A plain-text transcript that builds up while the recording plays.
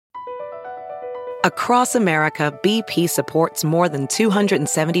Across America, BP supports more than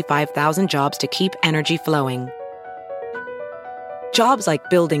 275,000 jobs to keep energy flowing. Jobs like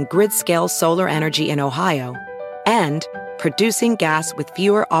building grid-scale solar energy in Ohio and producing gas with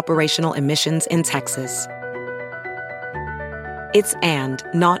fewer operational emissions in Texas. It's and,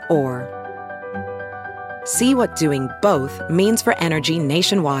 not or. See what doing both means for energy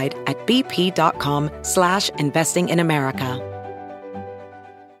nationwide at bp.com/investing in America.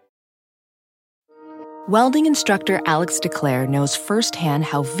 Welding instructor Alex DeClaire knows firsthand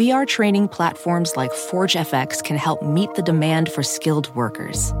how VR training platforms like ForgeFX can help meet the demand for skilled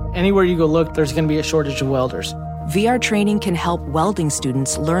workers. Anywhere you go look, there's going to be a shortage of welders. VR training can help welding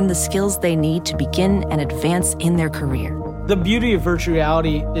students learn the skills they need to begin and advance in their career. The beauty of virtual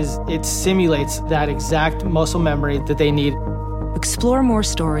reality is it simulates that exact muscle memory that they need. Explore more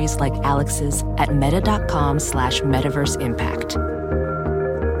stories like Alex's at meta.com/metaverseimpact.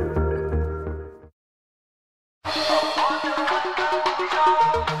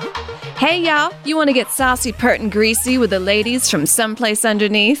 Hey, y'all, you want to get saucy, pert, and greasy with the ladies from Someplace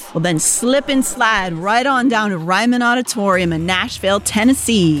Underneath? Well, then slip and slide right on down to Ryman Auditorium in Nashville,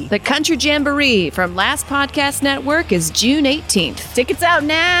 Tennessee. The Country Jamboree from Last Podcast Network is June 18th. Tickets out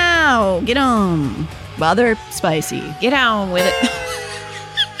now. Get on. While they're spicy. Get on with it.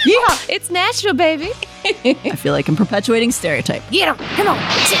 Yeah. It's Nashville, baby. I feel like I'm perpetuating stereotype. Get on. Come on.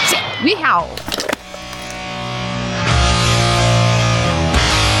 Sit. Weehaw.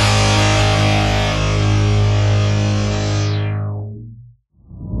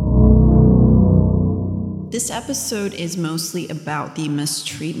 This episode is mostly about the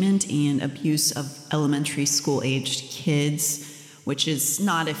mistreatment and abuse of elementary school-aged kids, which is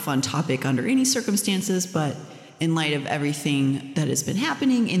not a fun topic under any circumstances, but in light of everything that has been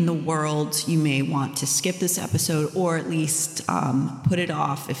happening in the world, you may want to skip this episode or at least put it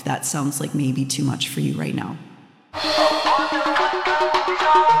off if that sounds like maybe too much for you right now.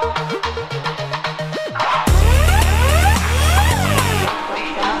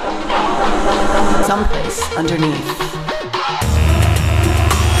 Someplace underneath.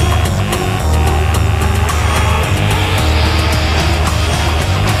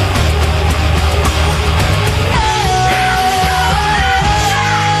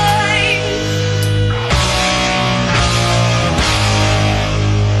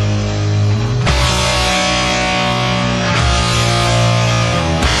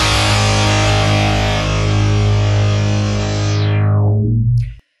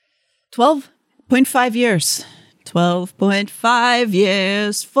 $12.5 years. 12.5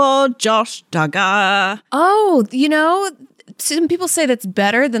 years for Josh Duggar. Oh, you know, some people say that's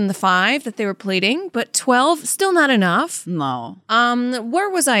better than the 5 that they were pleading, but 12, still not enough. No. Where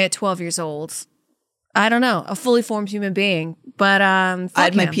was I at 12 years old? I don't know, a fully formed human being. But I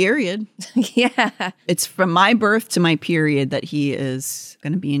had my period. Yeah. It's from my birth to my period that he is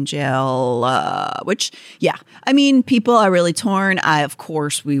going to be in jail, which, yeah. I mean, people are really torn. Of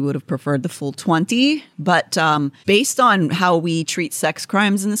course, we would have preferred the full 20. But based on how we treat sex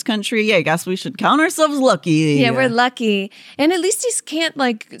crimes in this country, yeah, I guess we should count ourselves lucky. Yeah, we're lucky. And at least he can't,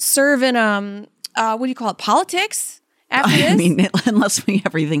 like, serve in, what do you call it, politics? After this? I mean, unless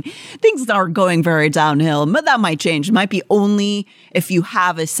things are going very downhill, but that might change. It might be only if you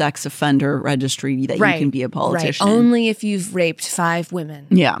have a sex offender registry that you can be a politician. Right. Only if you've raped 5 women.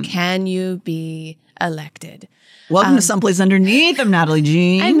 Yeah. Can you be elected? Welcome to Someplace Underneath. I'm Natalie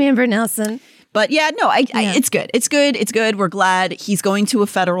Jean. I'm Amber Nelson. But yeah, no, it's good. It's good. It's good. We're glad he's going to a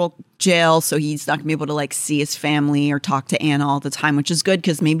federal jail, so he's not gonna be able to like see his family or talk to Anna all the time, which is good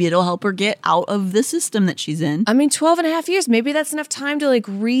because maybe it'll help her get out of the system that she's in. I mean, 12 and a half years, maybe that's enough time to like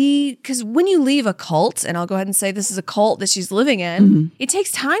because when you leave a cult, and I'll go ahead and say this is a cult that she's living in, it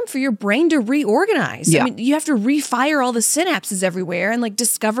takes time for your brain to reorganize. Yeah. I mean, you have to refire all the synapses everywhere and like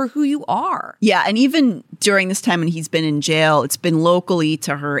discover who you are. Yeah, and even during this time when he's been in jail, it's been locally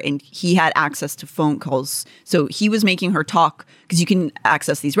to her, and he had access to phone calls. So he was making her talk, because you can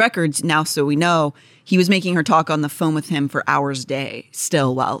access these records now, so we know he was making her talk on the phone with him for hours a day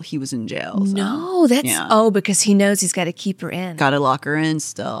still while he was in jail. So, no, that's, because he knows he's got to keep her in. Got to lock her in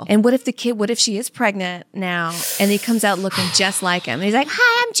still. And what if she is pregnant now and he comes out looking just like him? And he's like,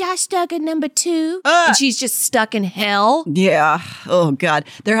 hi, I'm Josh Duggar, number 2. And she's just stuck in hell. Yeah. Oh, God.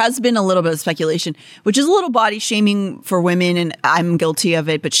 There has been a little bit of speculation, which is a little body shaming for women, and I'm guilty of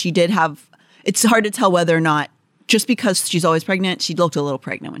it, but she did have, it's hard to tell whether or not, just because she's always pregnant, she looked a little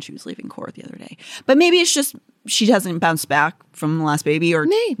pregnant when she was leaving court the other day. But maybe it's just she hasn't bounced back from the last baby or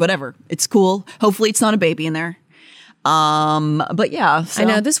whatever. It's cool. Hopefully it's not a baby in there. But yeah. So. I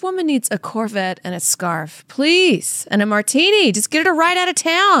know this woman needs a Corvette and a scarf, please, and a martini. Just get her to ride out of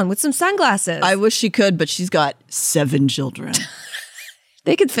town with some sunglasses. I wish she could, but she's got 7 children.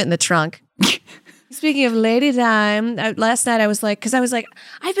 They could fit in the trunk. Speaking of lady time, last night I was like,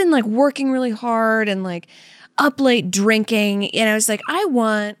 I've been like working really hard and like up late drinking. And I was like, I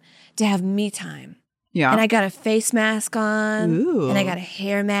want to have me time. Yeah. And I got a face mask on. Ooh. And I got a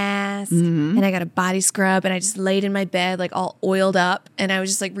hair mask. And I got a body scrub. And I just laid in my bed like all oiled up. And I was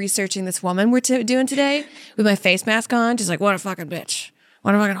just like researching this woman we're doing today with my face mask on. Just like, what a fucking bitch.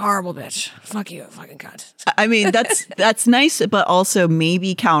 What a fucking horrible bitch. Fuck you, fucking cunt. I mean, that's nice, but also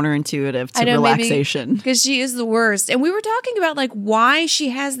maybe counterintuitive to relaxation. Because she is the worst. And we were talking about like why she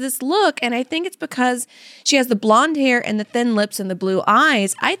has this look. And I think it's because she has the blonde hair and the thin lips and the blue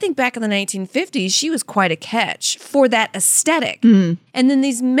eyes. I think back in the 1950s, she was quite a catch for that aesthetic. And then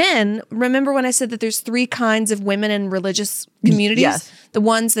these men, remember when I said that there's 3 kinds of women in religious communities? Yes. The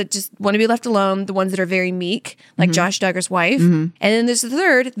ones that just want to be left alone, the ones that are very meek, like Josh Duggar's wife. And then there's the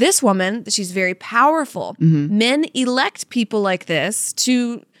third, this woman, she's very powerful. Men elect people like this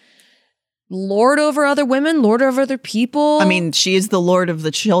to lord over other women, lord over other people. I mean, she is the lord of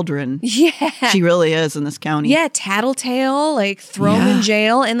the children. Yeah. She really is in this county. Yeah, tattletale, like throw him in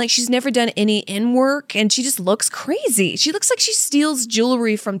jail. And like she's never done any in work and she just looks crazy. She looks like she steals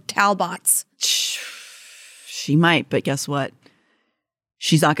jewelry from Talbots. She might, but guess what?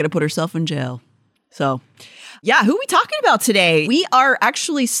 She's not going to put herself in jail. So, yeah, who are we talking about today? We are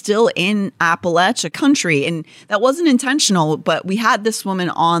actually still in Appalachia country, and that wasn't intentional, but we had this woman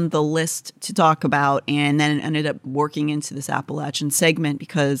on the list to talk about, and then it ended up working into this Appalachian segment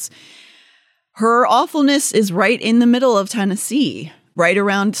because her awfulness is right in the middle of Tennessee, right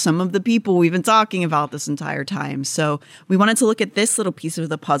around some of the people we've been talking about this entire time. So we wanted to look at this little piece of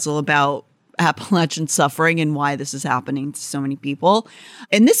the puzzle about Appalachian suffering and why this is happening to so many people.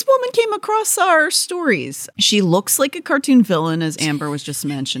 And this woman came across our stories. She looks like a cartoon villain, as Amber was just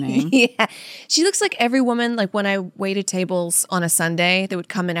mentioning. Yeah. She looks like every woman, like when I waited tables on a Sunday, that would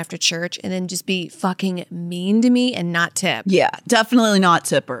come in after church and then just be fucking mean to me and not tip. Yeah, definitely not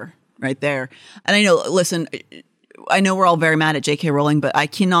tipper right there. And I know, listen, I know we're all very mad at J.K. Rowling, but I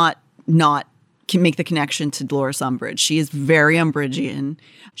cannot not make the connection to Dolores Umbridge. She is very Umbridgian.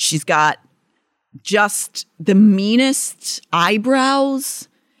 She's got just the meanest eyebrows.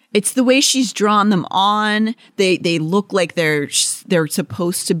 It's the way she's drawn them on. They look like they're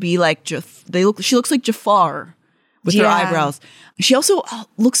supposed to be like she looks like Jafar with her eyebrows. She also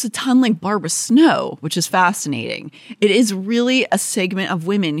looks a ton like Barbara Snow, which is fascinating. It is really a segment of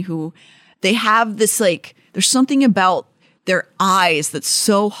women who they have this like there's something about their eyes that's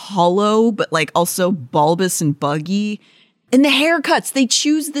so hollow but like also bulbous and buggy. And the haircuts, they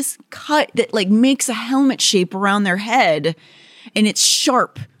choose this cut that like makes a helmet shape around their head and it's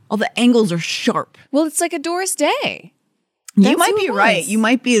sharp. All the angles are sharp. Well, it's like a Doris Day. You might be right.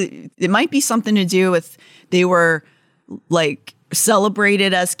 It might be something to do with they were like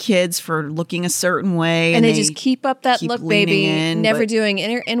celebrated as kids for looking a certain way. And they just keep up that look, baby, never but doing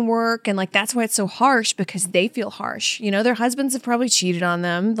in work. And like, that's why it's so harsh because they feel harsh. You know, their husbands have probably cheated on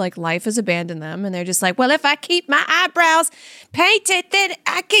them. Like life has abandoned them. And they're just like, well, if I keep my eyebrows painted, then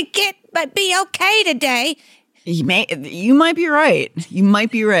I could be okay today. You might be right. You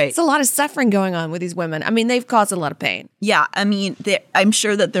might be right. It's a lot of suffering going on with these women. I mean, they've caused a lot of pain. Yeah. I mean, I'm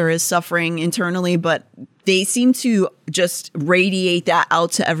sure that there is suffering internally, but they seem to just radiate that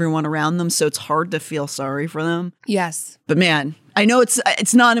out to everyone around them. So it's hard to feel sorry for them. Yes. But man, I know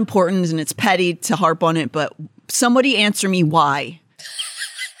it's not important and it's petty to harp on it, but somebody answer me why.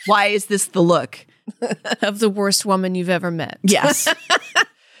 Why is this the look? Of the worst woman you've ever met. Yes.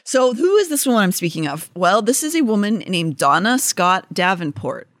 So who is this woman I'm speaking of? Well, this is a woman named Donna Scott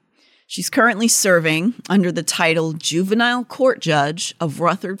Davenport. She's currently serving under the title Juvenile Court Judge of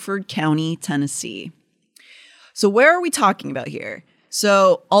Rutherford County, Tennessee. So where are we talking about here?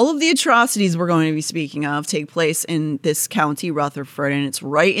 So all of the atrocities we're going to be speaking of take place in this county, Rutherford, and it's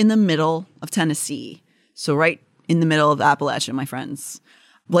right in the middle of Tennessee. So right in the middle of Appalachia, my friends.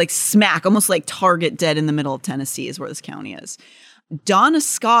 Like smack, almost like Target dead in the middle of Tennessee is where this county is. Donna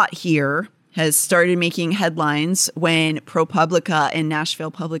Scott here has started making headlines when ProPublica and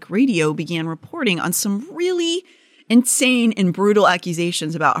Nashville Public Radio began reporting on some really insane and brutal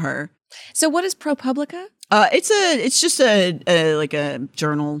accusations about her. So what is ProPublica? It's just a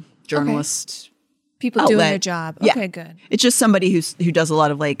journalist. Okay. People outlet. Doing their job. Yeah. Okay, good. It's just somebody who does a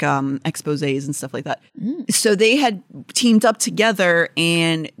lot of like exposés and stuff like that. So they had teamed up together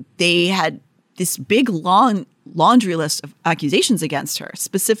and they had this big laundry list of accusations against her,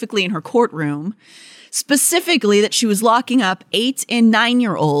 specifically in her courtroom, Specifically that she was locking up 8 and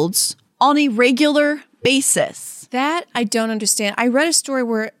 9-year-olds on a regular basis. That I don't understand. I read a story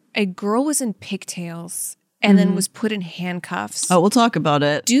where a girl was in pigtails and then was put in handcuffs. Oh, we'll talk about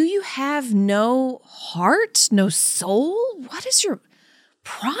it. Do you have no heart, no soul? What is your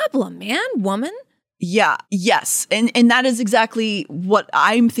problem, man, woman? Yeah, yes. And that is exactly what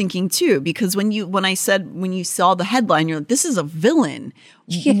I'm thinking too, because when you saw the headline, you're like, this is a villain.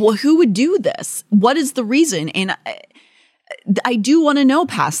 Yeah. Who would do this? What is the reason? And I do want to know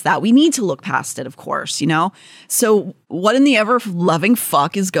past that. We need to look past it, of course, So what in the ever-loving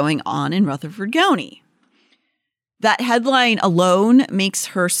fuck is going on in Rutherford County? That headline alone makes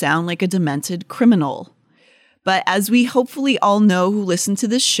her sound like a demented criminal. But as we hopefully all know who listen to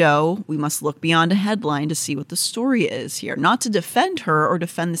this show, we must look beyond a headline to see what the story is here. Not to defend her or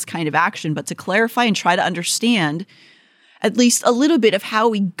defend this kind of action, but to clarify and try to understand at least a little bit of how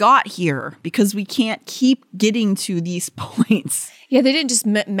we got here, because we can't keep getting to these points. Yeah, they didn't just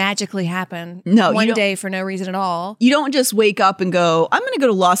magically happen one day for no reason at all. You don't just wake up and go, I'm going to go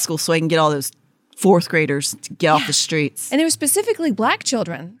to law school so I can get all those fourth graders to get off the streets. And they were specifically black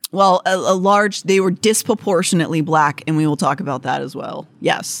children. Well, they were disproportionately black, and we will talk about that as well.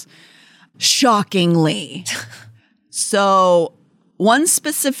 Yes. Shockingly. So one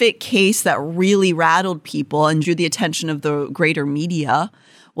specific case that really rattled people and drew the attention of the greater media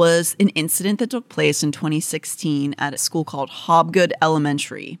was an incident that took place in 2016 at a school called Hobgood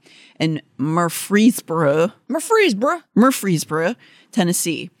Elementary in Murfreesboro,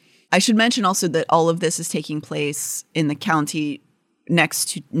 Tennessee. I should mention also that all of this is taking place in the county next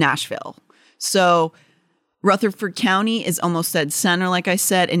to Nashville. So Rutherford County is almost dead center, like I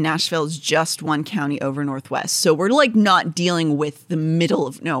said, and Nashville is just one county over northwest. So we're not dealing with the middle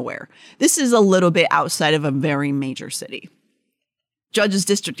of nowhere. This is a little bit outside of a very major city. Judge's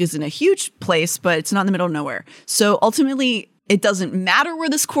District isn't a huge place, but it's not in the middle of nowhere. So ultimately, it doesn't matter where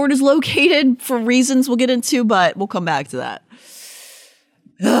this court is located for reasons we'll get into, but we'll come back to that.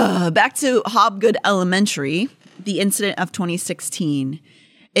 Back to Hobgood Elementary, the incident of 2016.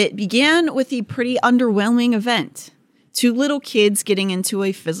 It began with a pretty underwhelming event. 2 little kids getting into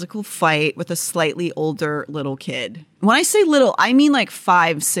a physical fight with a slightly older little kid. When I say little, I mean like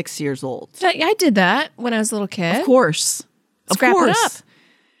 5, 6 years old. I did that when I was a little kid. Of course. Scrap it up.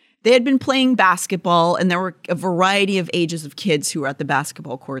 They had been playing basketball, and there were a variety of ages of kids who were at the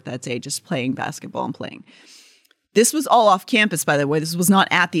basketball court that day just playing basketball and playing. This was all off campus, by the way. This was not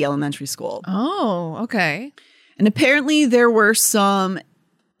at the elementary school. Oh, okay. And apparently there were some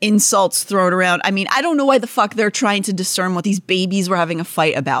insults thrown around. I mean, I don't know why the fuck they're trying to discern what these babies were having a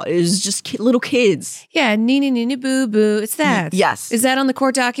fight about. It was just little kids. Yeah, neeny, boo, boo. It's that. Yes. Is that on the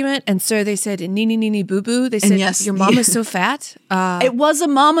court document? And so they said, neeny, boo, boo. They said, yes, your mama's so fat. It was a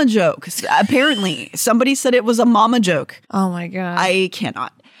mama joke. Apparently. Somebody said it was a mama joke. Oh, my God. I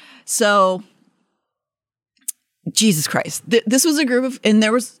cannot. So, Jesus Christ. This was a group of, and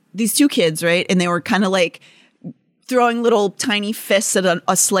there was these 2 kids, right? And they were kind of like throwing little tiny fists at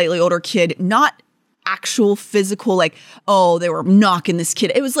a slightly older kid, not actual physical, like, oh, they were knocking this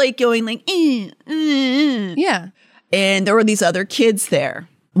kid. It was like going like, Yeah. And there were these other kids there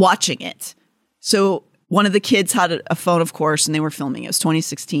watching it. So one of the kids had a phone, of course, and they were filming. It was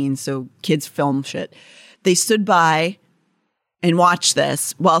 2016, so kids film shit. They stood by and watched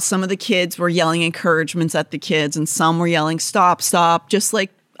this while some of the kids were yelling encouragements at the kids and some were yelling, stop, just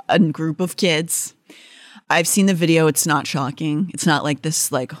like a group of kids. I've seen the video. It's not shocking. It's not like this,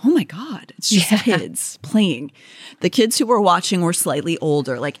 like, oh my God, it's just kids playing. The kids who were watching were slightly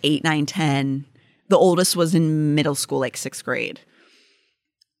older, like 8, 9, 10. The oldest was in middle school, like 6th grade.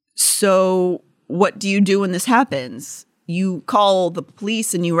 So what do you do when this happens? You call the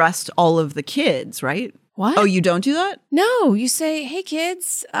police and you arrest all of the kids, right? What? Oh, you don't do that? No, you say, hey,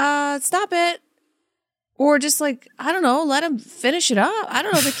 kids, stop it. Or just like, I don't know, let them finish it up. I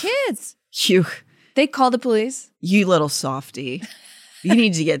don't know, the kids. They call the police. You little softy. You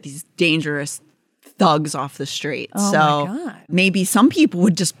need to get these dangerous thugs off the street. Oh, so my God. Maybe some people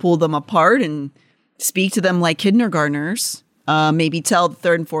would just pull them apart and speak to them like kindergartners. Maybe tell the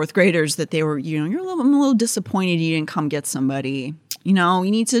 3rd and 4th graders that they were, I'm a little disappointed you didn't come get somebody. We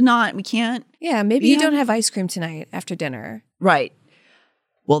need to not, we can't. Yeah, maybe you don't have ice cream tonight after dinner. Right.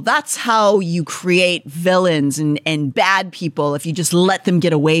 Well, that's how you create villains and bad people if you just let them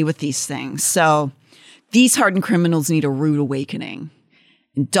get away with these things. So these hardened criminals need a rude awakening.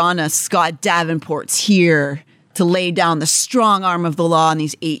 And Donna Scott Davenport's here to lay down the strong arm of the law on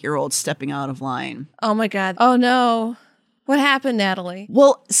these 8-year-olds stepping out of line. Oh, my God. Oh, no. What happened, Natalie?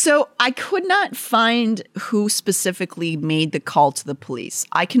 Well, so I could not find who specifically made the call to the police.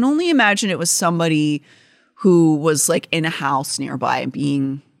 I can only imagine it was somebody who was like in a house nearby and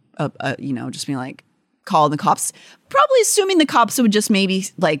being, just being like, calling the cops. Probably assuming the cops would just maybe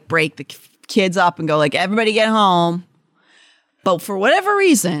like break the kids up and go like, everybody get home. But for whatever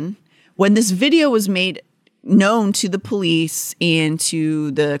reason, when this video was made known to the police and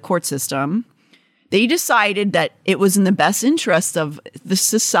to the court system, they decided that it was in the best interest of the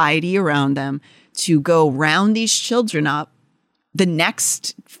society around them to go round these children up the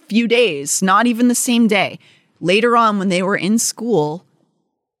next few days, not even the same day, later on when they were in school,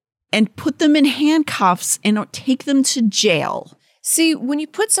 and put them in handcuffs and take them to jail. See, when you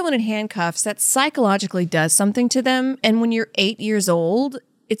put someone in handcuffs, that psychologically does something to them. And when you're 8 years old,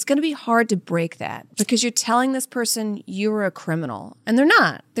 it's going to be hard to break that because you're telling this person you're a criminal. And they're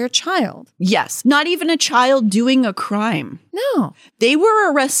not. They're a child. Yes. Not even a child doing a crime. No. They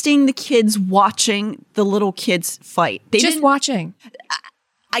were arresting the kids watching the little kids fight. Just watching.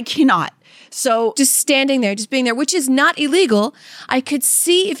 I cannot. So just standing there, just being there, which is not illegal. I could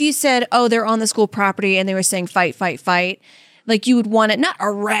see if you said, oh, they're on the school property and they were saying fight, fight, fight. Like you would want it, not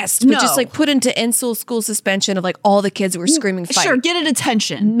arrest, but just like put into school suspension of like all the kids that were screaming fight. Sure, get it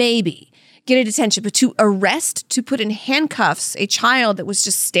attention. Maybe get it attention. But to arrest, to put in handcuffs a child that was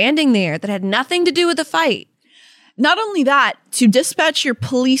just standing there that had nothing to do with the fight. Not only that, to dispatch your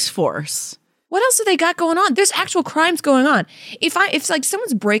police force. What else have they got going on? There's actual crimes going on. If like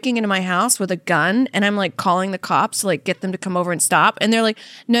someone's breaking into my house with a gun and I'm like calling the cops to like get them to come over and stop, and they're like,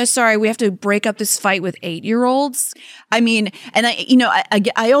 no, sorry, we have to break up this fight with 8-year-olds. I mean, and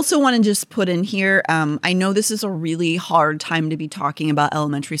I also want to just put in here, I know this is a really hard time to be talking about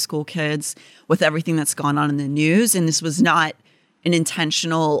elementary school kids with everything that's gone on in the news. And this was not an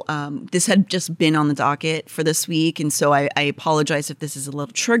intentional, this had just been on the docket for this week. And so I apologize if this is a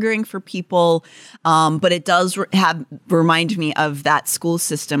little triggering for people. But it does remind me of that school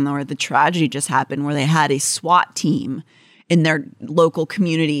system where the tragedy just happened, where they had a SWAT team in their local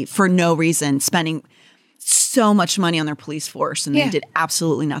community for no reason, spending so much money on their police force, and they did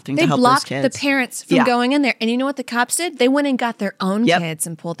absolutely nothing to help those kids. They blocked the parents from going in there. And you know what the cops did? They went and got their own kids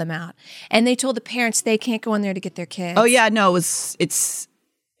and pulled them out. And they told the parents they can't go in there to get their kids. Oh, yeah. No, it's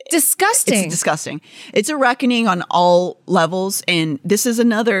disgusting. It's disgusting. It's a reckoning on all levels. And this is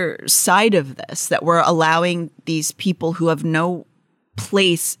another side of this, that we're allowing these people who have no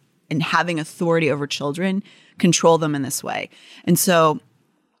place in having authority over children control them in this way. And so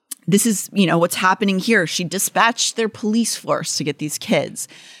this is, what's happening here. She dispatched their police force to get these kids.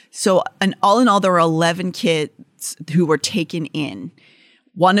 So, and all in all, there were 11 kids who were taken in.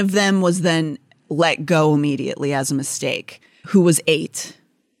 One of them was then let go immediately as a mistake, who was 8,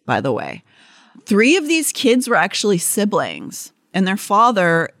 by the way. 3 of these kids were actually siblings, and their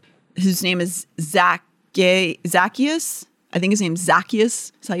father, whose name is Zacchaeus, I think his name's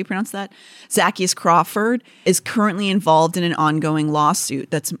Zacchaeus, is how you pronounce that? Zacchaeus Crawford, is currently involved in an ongoing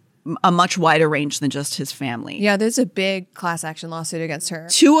lawsuit that's a much wider range than just his family. Yeah, there's a big class action lawsuit against her.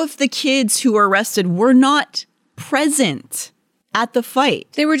 2 of the kids who were arrested were not present at the fight.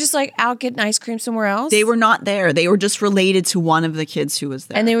 They were just like out getting ice cream somewhere else? They were not there. They were just related to one of the kids who was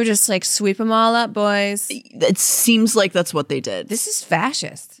there. And they were just like, sweep them all up, boys. It seems like that's what they did. This is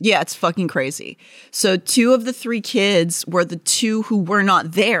fascist. Yeah, it's fucking crazy. So 2 of the 3 kids were the 2 who were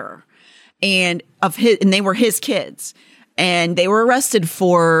not there, and they were his kids. And they were arrested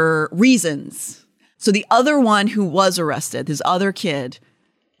for reasons. So the other one who was arrested, this other kid,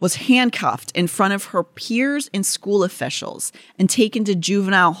 was handcuffed in front of her peers and school officials and taken to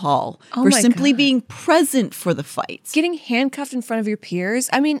juvenile hall for simply being present for the fight. Getting handcuffed in front of your peers?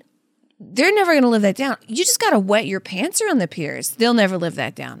 I mean, they're never going to live that down. You just got to wet your pants around the peers. They'll never live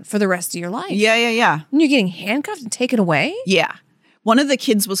that down for the rest of your life. Yeah. And you're getting handcuffed and taken away? Yeah. One of the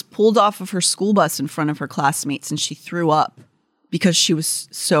kids was pulled off of her school bus in front of her classmates, and she threw up because she was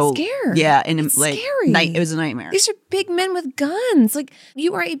so scared. Yeah, and it's like scary. It was a nightmare. These are big men with guns. Like,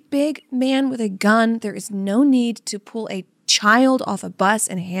 you are a big man with a gun. There is no need to pull a child off a bus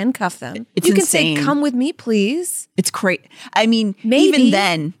and handcuff them. It's you can insane. say, "Come with me, please." It's crazy. I mean, maybe. Even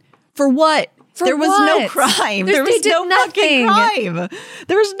then, for what? There was no crime. There was no fucking crime.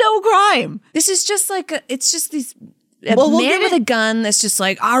 There was no crime. This is just like it's just these. A man with a gun that's just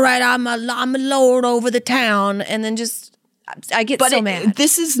like, all right, I'm a lord over the town, and then just I get so mad.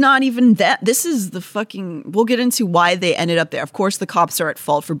 This is not even that. This is the fucking. We'll get into why they ended up there. Of course, the cops are at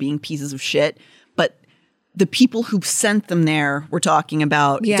fault for being pieces of shit, but the people who sent them there, we're talking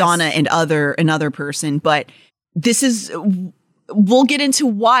about Donna and another person. But this is. We'll get into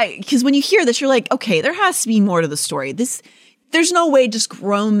why, because when you hear this, you're like, okay, there has to be more to the story. This there's no way just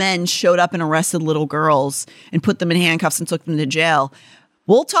grown men showed up and arrested little girls and put them in handcuffs and took them to jail.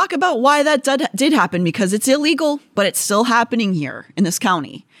 We'll talk about why that did happen, because it's illegal, but it's still happening here in this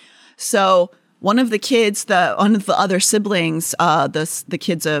county. So one of the kids, one of the other siblings, the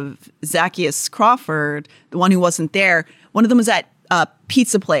kids of Zacchaeus Crawford, the one who wasn't there, one of them was at a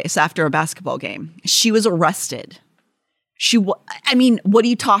pizza place after a basketball game. She was arrested. What are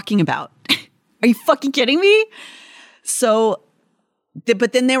you talking about? Are you fucking kidding me? So,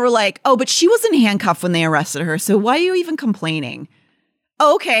 but then they were like, oh, but she wasn't handcuffed when they arrested her. So why are you even complaining?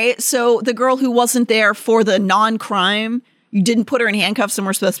 Oh, okay, so the girl who wasn't there for the non-crime, you didn't put her in handcuffs and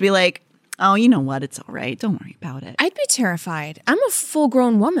we're supposed to be like, oh, you know what? It's all right. Don't worry about it. I'd be terrified. I'm a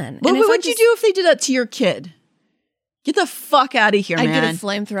full-grown woman. What would you do if they did that to your kid? Get the fuck out of here, I'd man. get a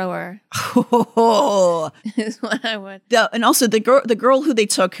flamethrower. Oh. Is what I would. And also the girl who they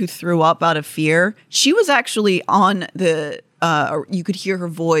took who threw up out of fear, she was actually on the you could hear her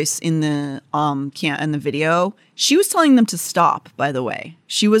voice in the in the video. She was telling them to stop, by the way.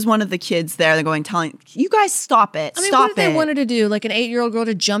 She was one of the kids there. They're telling you guys stop it. I mean, stop what if they wanted to do? Like an 8-year-old girl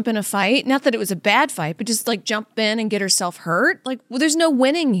to jump in a fight? Not that it was a bad fight, but just like jump in and get herself hurt? Like, well, there's no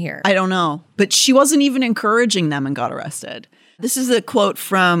winning here. I don't know. But she wasn't even encouraging them and got arrested. This is a quote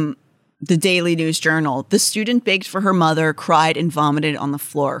from the Daily News Journal. The student begged for her mother, cried, and vomited on the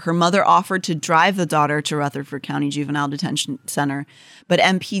floor. Her mother offered to drive the daughter to Rutherford County Juvenile Detention Center, but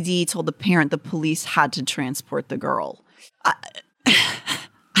MPD told the parent the police had to transport the girl.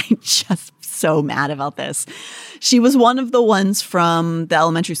 I'm just so mad about this. She was one of the ones from the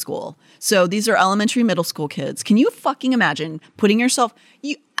elementary school. So these are elementary, middle school kids. Can you fucking imagine putting yourself...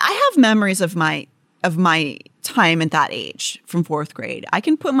 I have memories of my time at that age from 4th grade. I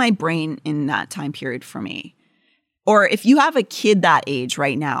can put my brain in that time period for me. Or if you have a kid that age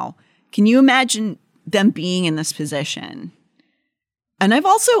right now, can you imagine them being in this position? And I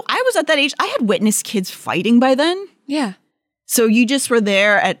was at that age, I had witnessed kids fighting by then. Yeah. So you just were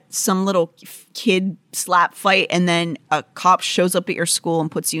there at some little kid slap fight and then a cop shows up at your school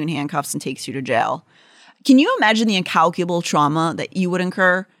and puts you in handcuffs and takes you to jail. Can you imagine the incalculable trauma that you would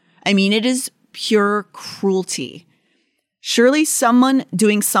incur? I mean, it is pure cruelty. Surely someone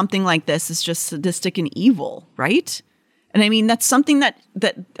doing something like this is just sadistic and evil, right? And I mean, that's something that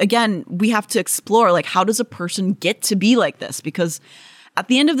again, we have to explore. Like, how does a person get to be like this? Because at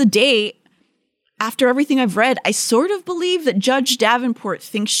the end of the day, after everything I've read, I sort of believe that Judge Davenport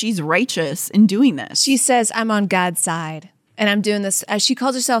thinks she's righteous in doing this. She says, I'm on God's side. And I'm doing this. She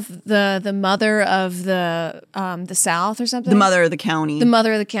calls herself the mother of the South or something. The mother of the county. The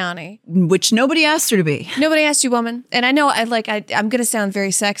mother of the county. Which nobody asked her to be. Nobody asked you, woman. And I know I'm going to sound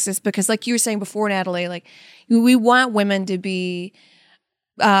very sexist because like you were saying before, Natalie, like we want women to be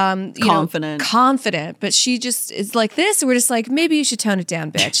confident. But she just is like this. And we're just like, maybe you should tone it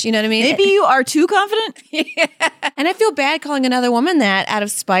down, bitch. You know what I mean? Maybe you are too confident. Yeah. And I feel bad calling another woman that out of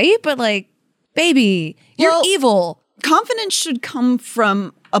spite. But like, baby, you're evil. Confidence should come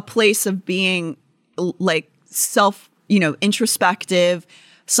from a place of being like introspective,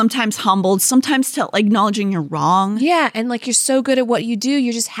 sometimes humbled, sometimes acknowledging you're wrong. Yeah. And like you're so good at what you do,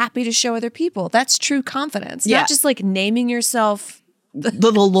 you're just happy to show other people. That's true confidence. Yeah. Not just like naming yourself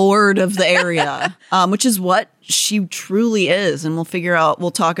the lord of the area, which is what she truly is. And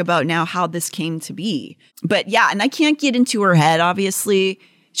we'll talk about now how this came to be. But yeah, and I can't get into her head, obviously.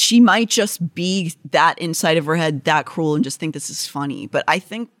 She might just be that inside of her head, that cruel, and just think this is funny. But I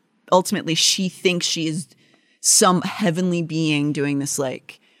think ultimately she thinks she is some heavenly being doing this,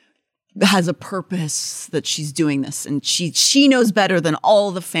 like, has a purpose that she's doing this. And she knows better than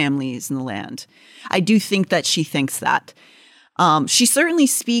all the families in the land. I do think that she thinks that. She certainly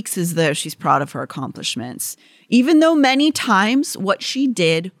speaks as though she's proud of her accomplishments, even though many times what she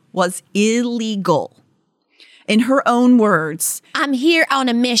did was illegal. In her own words, I'm here on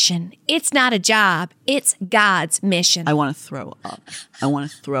a mission. It's not a job. It's God's mission. I want to throw up. I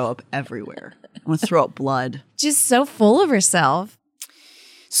want to throw up everywhere. I want to throw up blood. Just so full of herself.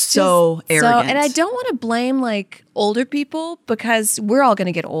 So arrogant. And I don't want to blame like older people because we're all going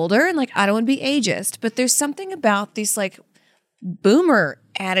to get older and like I don't want to be ageist. But there's something about these like boomer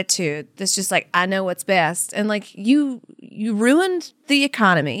attitude that's just like, I know what's best. And like you ruined the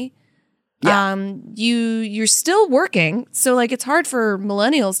economy. Yeah. You're still working, so like it's hard for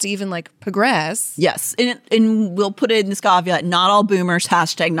millennials to even like progress. Yes, and we'll put it in this caveat: not all boomers.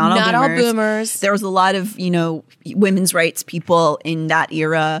 Hashtag not all boomers. There was a lot of women's rights people in that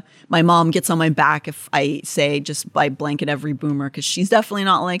era. My mom gets on my back if I say just by blanket every boomer because she's definitely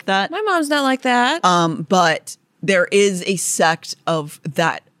not like that. My mom's not like that. But there is a sect of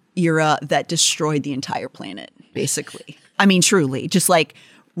that era that destroyed the entire planet, basically. I mean, truly, just like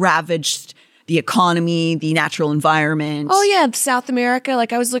ravaged the economy, the natural environment. Oh, yeah. South America.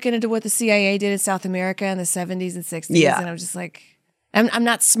 Like I was looking into what the CIA did in South America in the 70s and 60s. Yeah. And I was just like, I'm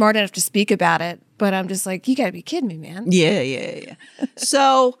not smart enough to speak about it, but I'm just like, you got to be kidding me, man. Yeah.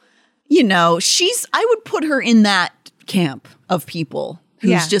 So, I would put her in that camp of people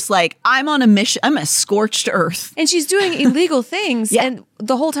who's just like, I'm on a mission. I'm a scorched earth. And she's doing illegal things. Yeah. And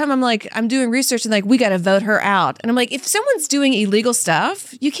the whole time I'm doing research and like, we got to vote her out. And I'm like, if someone's doing illegal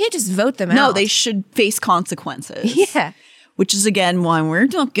stuff, you can't just vote them out. No, they should face consequences. Yeah. Which is, again, why we're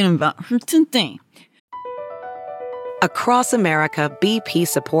talking about her today. Across America, BP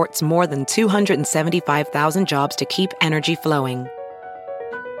supports more than 275,000 jobs to keep energy flowing.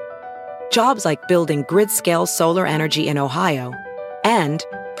 Jobs like building grid-scale solar energy in Ohio and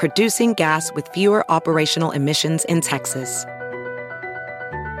producing gas with fewer operational emissions in Texas.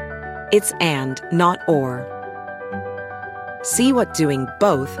 It's and, not or. See what doing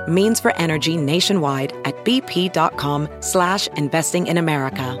both means for energy nationwide at bp.com/investing in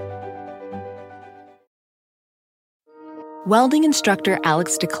America. Welding instructor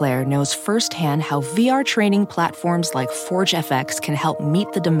Alex DeClaire knows firsthand how VR training platforms like ForgeFX can help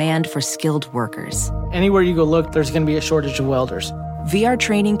meet the demand for skilled workers. Anywhere you go look, there's going to be a shortage of welders. VR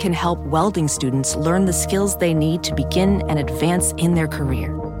training can help welding students learn the skills they need to begin and advance in their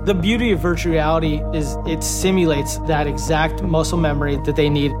career. The beauty of virtual reality is it simulates that exact muscle memory that they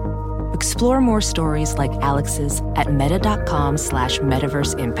need. Explore more stories like Alex's at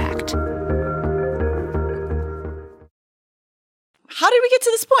meta.com/metaverseimpact. How did we get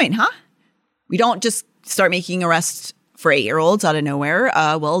to this point, huh? We don't just start making arrests for 8-year-olds out of nowhere.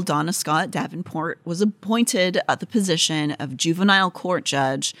 Donna Scott Davenport was appointed at the position of juvenile court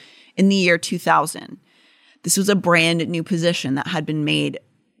judge in the year 2000. This was a brand new position that had been made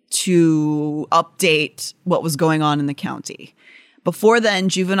to update what was going on in the county. Before then,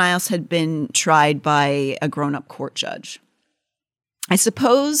 juveniles had been tried by a grown-up court judge. I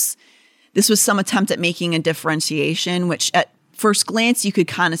suppose this was some attempt at making a differentiation, which at first glance you could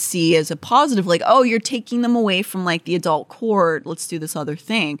kind of see as a positive, like, oh, you're taking them away from like the adult court. Let's do this other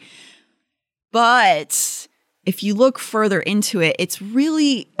thing. But if you look further into it, it's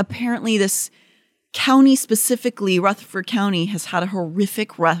really apparently this county, specifically Rutherford County, has had a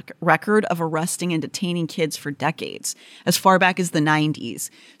horrific record of arresting and detaining kids for decades, as far back as the 90s.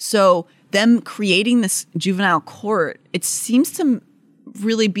 So them creating this juvenile court, it seems to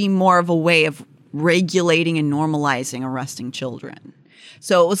really be more of a way of regulating and normalizing arresting children.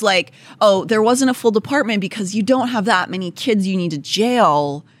 So it was like, oh, there wasn't a full department because you don't have that many kids you need to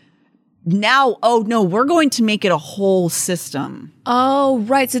jail. Now, oh no, we're going to make it a whole system. Oh,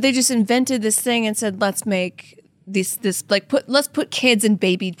 right. So they just invented this thing and said, let's make let's put kids in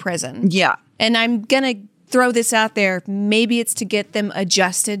baby prison. Yeah. And I'm going to throw this out there. Maybe it's to get them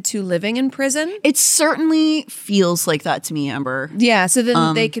adjusted to living in prison. It certainly feels like that to me, Amber. Yeah. So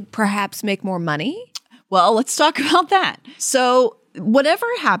then they could perhaps make more money. Well, let's talk about that. So whatever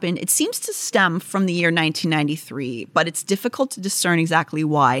happened, it seems to stem from the year 1993, but it's difficult to discern exactly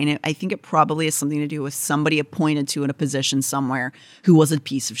why. And I think it probably has something to do with somebody appointed to in a position somewhere who was a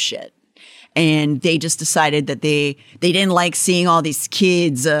piece of shit. And they just decided that they didn't like seeing all these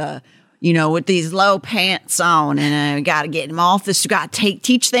kids, with these low pants on, and got to get them off this. You got to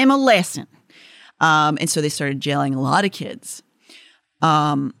teach them a lesson. And so they started jailing a lot of kids.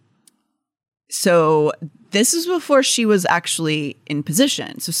 So this is before she was actually in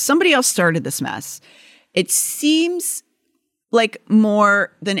position. So somebody else started this mess. It seems like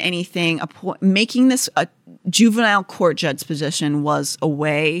more than anything, making this a juvenile court judge position was a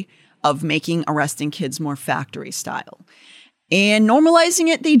way of making arresting kids more factory style. And normalizing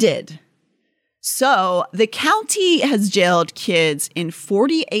it, they did. So the county has jailed kids in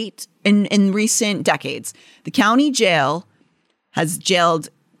 48 in recent decades. The county jail has jailed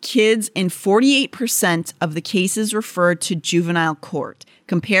kids in 48% of the cases referred to juvenile court,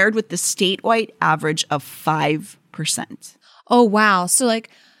 compared with the statewide average of 5%. Oh, wow. So like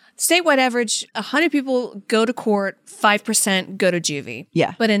statewide average, 100 people go to court, 5% go to juvie.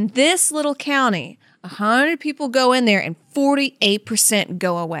 Yeah. But in this little county, 100 people go in there and 48%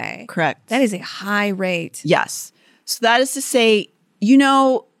 go away. Correct. That is a high rate. Yes. So that is to say,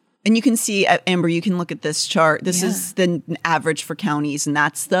 and you can see, Amber, you can look at this chart. This is the average for counties, and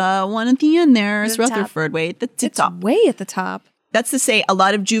that's the one at the end there. It's Rutherford, way at the top. Way at the top. That's to say, a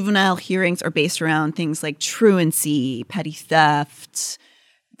lot of juvenile hearings are based around things like truancy, petty theft,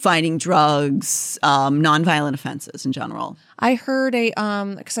 finding drugs, nonviolent offenses in general. I heard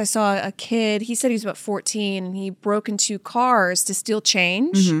because I saw a kid, he said he was about 14 and he broke into cars to steal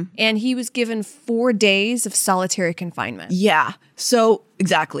change and he was given 4 days of solitary confinement. Yeah. So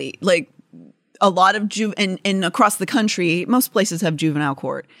exactly. Like a lot of and across the country, most places have juvenile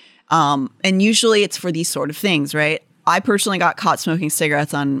court. And usually it's for these sort of things, right? I personally got caught smoking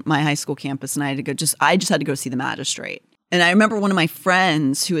cigarettes on my high school campus and I just had to go see the magistrate. And I remember one of my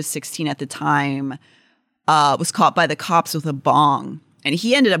friends who was 16 at the time was caught by the cops with a bong. And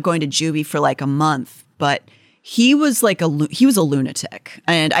he ended up going to juvie for like a month, but he was like he was a lunatic.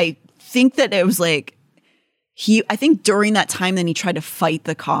 And I think that it was like, I think during that time, then he tried to fight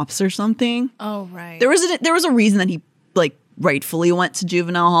the cops or something. Oh, right. There was a reason that he like rightfully went to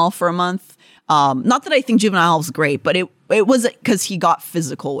juvenile hall for a month. Not that I think juvenile hall was great, but it was because he got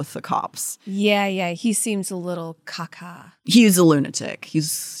physical with the cops. Yeah. He seems a little caca. He's a lunatic.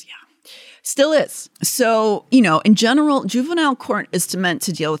 Still is. So, in general, juvenile court is meant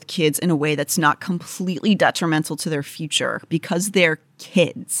to deal with kids in a way that's not completely detrimental to their future because they're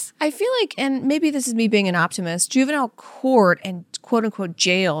kids. I feel like, and maybe this is me being an optimist, juvenile court and quote unquote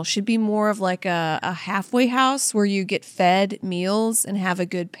jail should be more of like a halfway house where you get fed meals and have a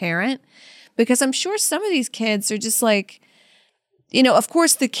good parent. Because I'm sure some of these kids are just like, of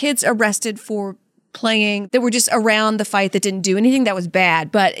course the kids arrested for playing that were just around the fight that didn't do anything that was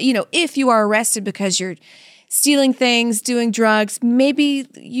bad. But, if you are arrested because you're stealing things, doing drugs, maybe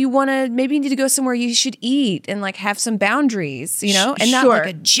you need to go somewhere you should eat and like have some boundaries, and not like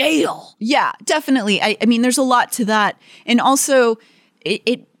a jail. Yeah, definitely. I mean, there's a lot to that. And also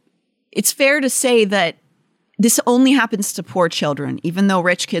it's fair to say that this only happens to poor children, even though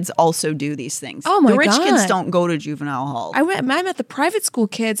rich kids also do these things. Oh my God. The rich kids don't go to juvenile hall. I met the private school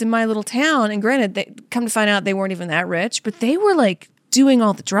kids in my little town, and granted, they come to find out they weren't even that rich, but they were like doing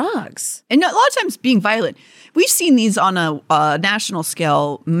all the drugs. And a lot of times being violent. We've seen these on a national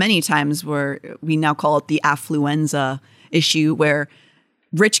scale many times where we now call it the affluenza issue, where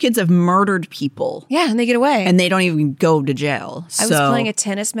rich kids have murdered people. Yeah, and they get away. And they don't even go to jail. I was playing a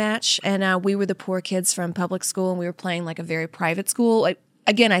tennis match, and we were the poor kids from public school, and we were playing like a very private school.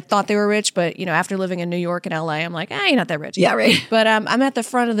 Again, I thought they were rich, but, after living in New York and LA, I'm like, you're not that rich. Yeah, right. But I'm at the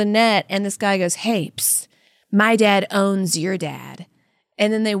front of the net, and this guy goes, hey, psst, my dad owns your dad.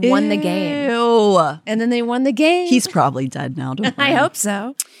 And then they won the game. Ew. And then they won the game. He's probably dead now. Don't worry. I hope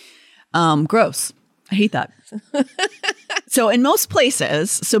so. Gross. I hate that. So in most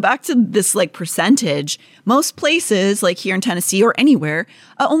places, so back to this like percentage, most places like here in Tennessee or anywhere,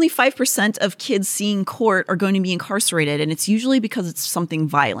 only 5% of kids seeing court are going to be incarcerated. And it's usually because it's something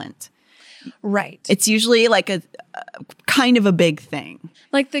violent. Right. It's usually like a kind of a big thing.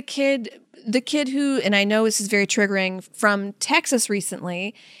 Like the kid who, and I know this is very triggering, from Texas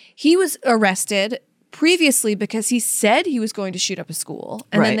recently, he was arrested previously because he said he was going to shoot up a school,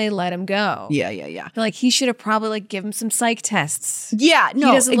 and then they let him go. Yeah. Like he should have probably like given him some psych tests. Yeah, no,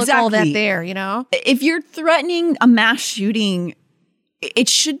 he doesn't look all that exactly. there, If you're threatening a mass shooting, it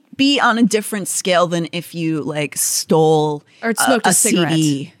should be on a different scale than if you like stole or smoked a cigarette.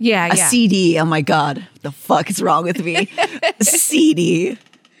 CD. Yeah. A CD. Oh my God, what the fuck is wrong with me? CD.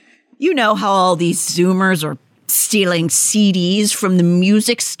 You know how all these Zoomers are stealing CDs from the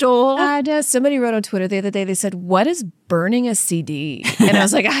music store? I know. Somebody wrote on Twitter the other day, they said, what is burning a CD? And I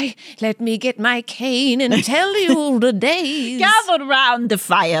was like, let me get my cane and tell you the days. Gather round the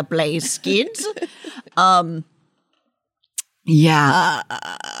fireplace, kids. Yeah.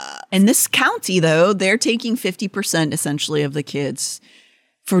 In this county, though, they're taking 50% essentially of the kids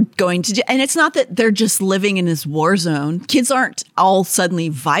for going to jail. And it's not that they're just living in this war zone. Kids aren't all suddenly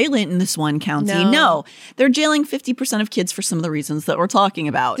violent in this one county. No. They're jailing 50% of kids for some of the reasons that we're talking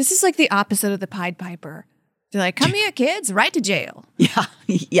about. This is like the opposite of the Pied Piper. They're like, come here, kids, right to jail. Yeah.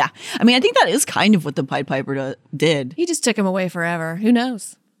 I mean, I think that is kind of what the Pied Piper did. He just took him away forever. Who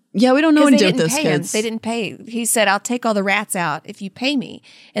knows? Yeah, we don't know what to do with those him. kids. They didn't pay. He said, I'll take all the rats out if you pay me.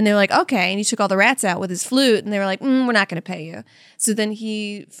 And they were like, okay. And he took all the rats out with his flute. And they were like, we're not going to pay you. So then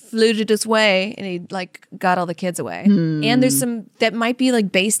he fluted his way and he like got all the kids away. And there's some that might be like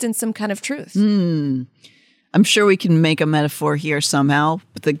based in some kind of truth. I'm sure we can make a metaphor here somehow.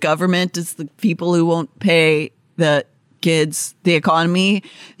 But the government is the people who won't pay the kids, the economy.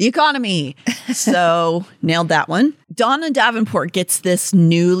 So nailed that one. Donna Davenport gets this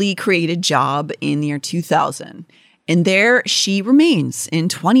newly created job in the year 2000. And there she remains in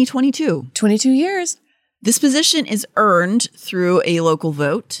 2022. 22 years. This position is earned through a local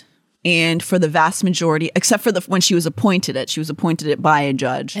vote. And for the vast majority, except for when she was appointed it by a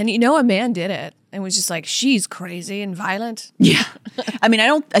judge. And a man did it. and was just like, she's crazy and violent. Yeah. I mean,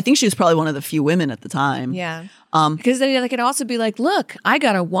 I think she was probably one of the few women at the time. Yeah. Because then they could also be like, look, I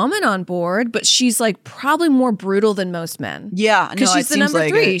got a woman on board, but she's like probably more brutal than most men. Yeah. Because she's the number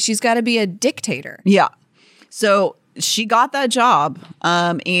 3. She's got to be a dictator. Yeah. So she got that job.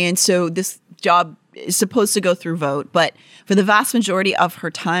 And so this job is supposed to go through vote. But for the vast majority of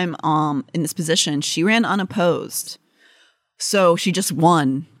her time in this position, she ran unopposed. So she just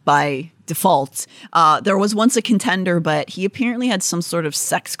won by default. There was once a contender, but he apparently had some sort of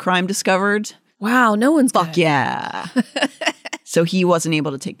sex crime discovered. Wow, no one's Fuck yeah. So he wasn't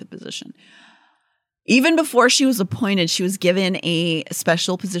able to take the position. Even before she was appointed, she was given a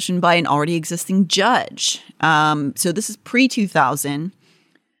special position by an already existing judge. So this is pre-2000.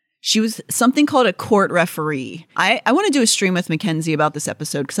 She was something called a court referee. I want to do a stream with Mackenzie about this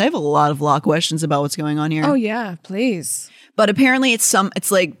episode because I have a lot of law questions about what's going on here. Oh, yeah, please. But apparently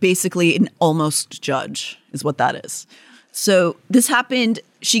it's like basically an almost judge is what that is. So this happened.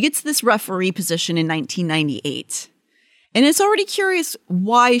 She gets this referee position in 1998. And it's already curious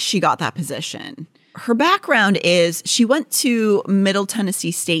why she got that position. Her background is she went to Middle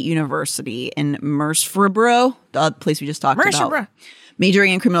Tennessee State University in Murfreesboro, the place we just talked about,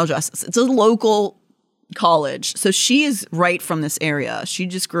 majoring in criminal justice. It's a local college. So she is right from this area. She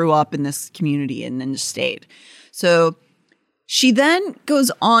just grew up in this community and in the state. So she then goes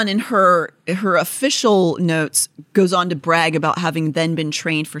on in her official notes, goes on to brag about having then been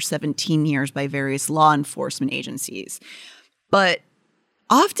trained for 17 years by various law enforcement agencies. But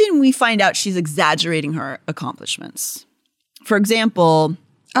often we find out she's exaggerating her accomplishments. For example...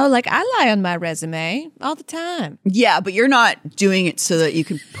 Oh, like I lie on my resume all the time. Yeah, but you're not doing it so that you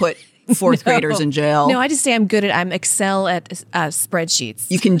can put fourth graders in jail. No, I just say I'm excel at spreadsheets.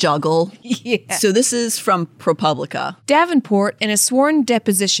 You can juggle. Yeah. So this is from ProPublica. Davenport, in a sworn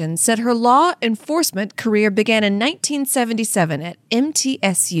deposition, said her law enforcement career began in 1977 at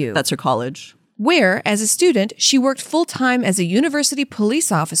MTSU. That's her college. Where, as a student, she worked full-time as a university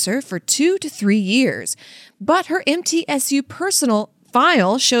police officer for 2 to 3 years. But her MTSU personal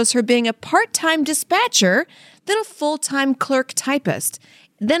file shows her being a part-time dispatcher, then a full-time clerk typist,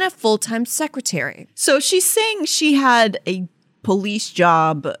 then a full-time secretary. So she's saying she had a police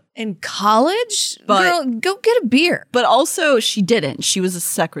job in college? But, girl, go get a beer. But also she didn't. She was a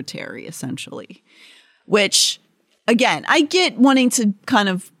secretary, essentially. Which, again, I get wanting to kind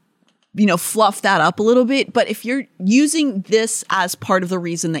of, fluff that up a little bit. But if you're using this as part of the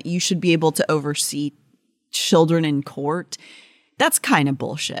reason that you should be able to oversee children in court, that's kind of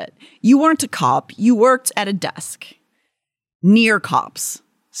bullshit. You weren't a cop. You worked at a desk near cops.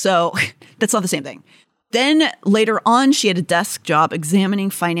 So that's not the same thing. Then later on, she had a desk job examining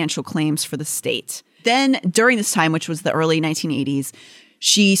financial claims for the state. Then during this time, which was the early 1980s,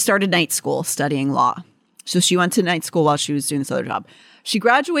 she started night school studying law. So she went to night school while she was doing this other job. She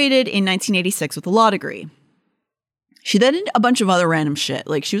graduated in 1986 with a law degree. She then did a bunch of other random shit.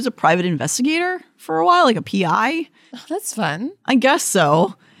 Like she was a private investigator for a while, like a PI. Oh, that's fun. I guess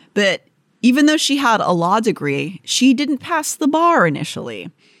so. But even though she had a law degree, she didn't pass the bar initially.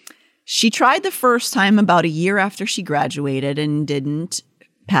 She tried the first time about a year after she graduated and didn't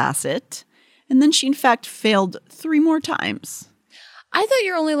pass it. And then she, in fact, failed 3 more times. I thought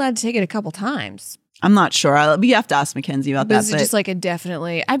you were only allowed to take it a couple times. I'm not sure. We have to ask Mackenzie about that. Is it just like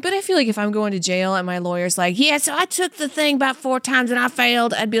indefinitely? I feel like if I'm going to jail and my lawyer's like, yeah, so I took the thing about 4 times and I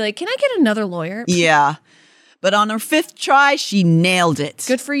failed, I'd be like, can I get another lawyer? Yeah. But on her 5th try, she nailed it.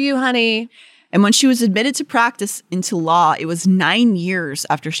 Good for you, honey. And when she was admitted to practice into law, it was 9 years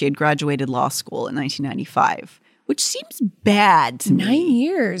after she had graduated law school in 1995, which seems bad to me. 9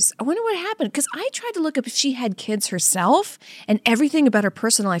 years. I wonder what happened. Because I tried to look up if she had kids herself, and everything about her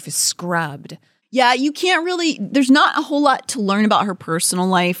personal life is scrubbed. Yeah, you can't really, there's not a whole lot to learn about her personal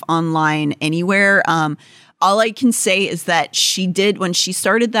life online anywhere. All I can say is that she did, when she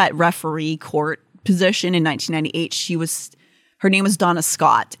started that referee court position in 1998, her name was Donna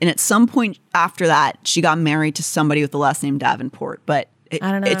Scott. And at some point after that, she got married to somebody with the last name Davenport. But I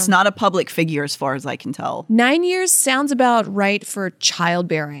don't know. It's not a public figure as far as I can tell. 9 years sounds about right for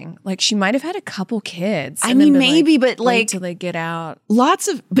childbearing. Like she might have had a couple kids. I mean, maybe, but wait till they get out.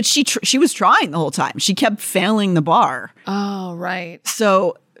 But she was trying the whole time. She kept failing the bar. Oh, right.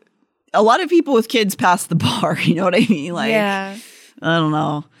 So a lot of people with kids pass the bar. You know what I mean? Like, yeah. I don't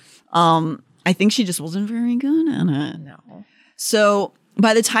know. I think she just wasn't very good at it. No. So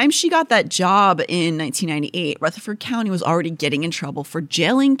by the time she got that job in 1998, Rutherford County was already getting in trouble for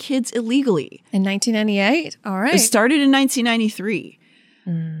jailing kids illegally. In 1998? All right. It started in 1993.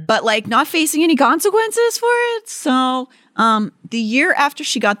 but like not facing any consequences for it. So the year after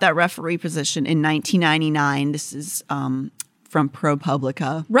she got that referee position in 1999, this is from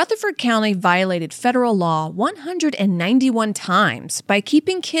ProPublica. Rutherford County violated federal law 191 times by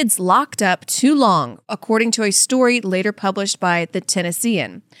keeping kids locked up too long, according to a story later published by The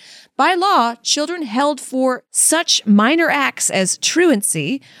Tennessean. By law, children held for such minor acts as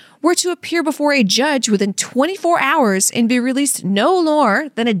truancy were to appear before a judge within 24 hours and be released no more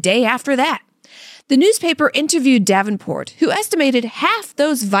than a day after that. The newspaper interviewed Davenport, who estimated half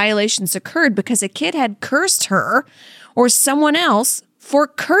those violations occurred because a kid had cursed her or someone else. For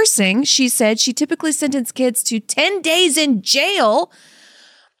cursing, she said she typically sentenced kids to 10 days in jail.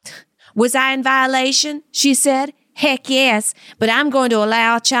 Was I in violation? She said. Heck yes, but I'm going to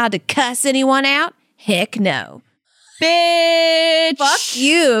allow a child to cuss anyone out? Heck no. Bitch! Fuck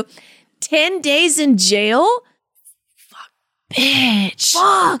you. 10 days in jail? Bitch!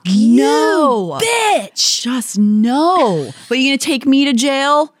 Fuck No. you, bitch! Just no. But you gonna take me to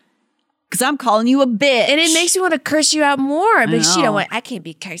jail? Because I'm calling you a bitch. And it makes you want to curse you out more because you know. don't want. I can't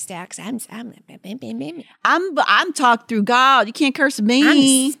be cursed out because I'm talked through God. You can't curse me. I'm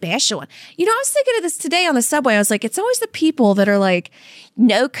the special one. You know, I was thinking of this today on the subway. I was like, it's always the people that are like,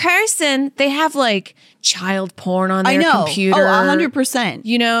 no cursing. They have like child porn on their computer. Oh, 100%.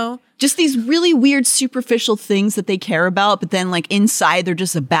 You know? Just these really weird, superficial things that they care about, but then like inside they're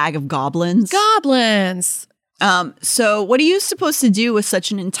just a bag of goblins. Goblins. So what are you supposed to do with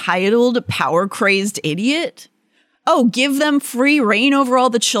such an entitled, power-crazed idiot? Oh, give them free reign over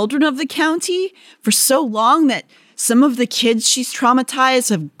all the children of the county for so long that some of the kids she's traumatized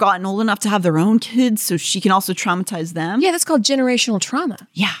have gotten old enough to have their own kids so she can also traumatize them? Yeah, that's called generational trauma.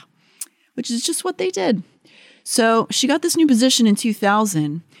 Yeah, which is just what they did. So she got this new position in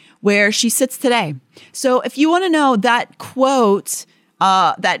 2000 where she sits today. So if you want to know, that quote,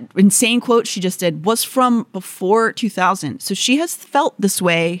 that insane quote she just did was from before 2000. So she has felt this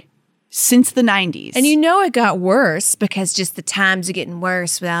way since the 90s. And you know it got worse because just the times are getting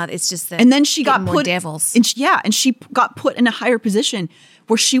worse without, it's just that. And then she got more put devils. And she got put in a higher position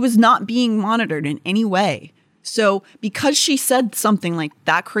where she was not being monitored in any way. So because she said something like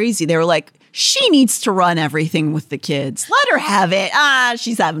that crazy, they were like, she needs to run everything with the kids. Let her have it.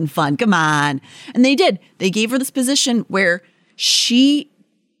 She's having fun. Come on. And they did. They gave her this position where she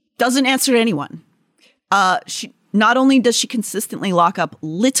doesn't answer to anyone. She not only does she consistently lock up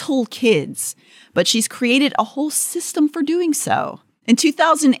little kids, but she's created a whole system for doing so. In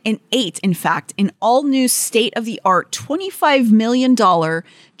 2008, in fact, an all-new state-of-the-art $25 million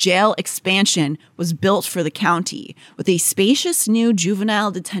jail expansion was built for the county with a spacious new juvenile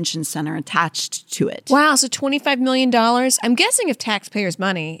detention center attached to it. Wow, so $25 million. I'm guessing if taxpayers'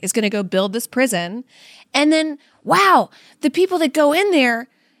 money is going to go build this prison. And then, wow, the people that go in there,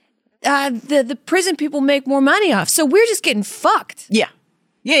 the prison people make more money off. So we're just getting fucked. Yeah.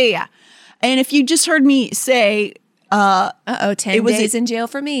 And if you just heard me say... 10 days in jail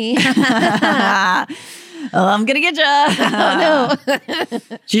for me. I'm going to get you. Oh, no.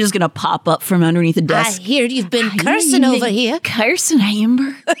 She's just going to pop up from underneath the desk. I hear you've been cursing over here. Cursing,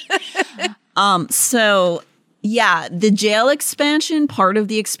 Amber. So, yeah, the jail expansion, part of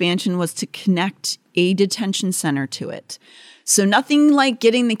the expansion was to connect a detention center to it. So nothing like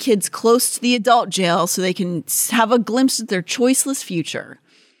getting the kids close to the adult jail so they can have a glimpse of their choiceless future.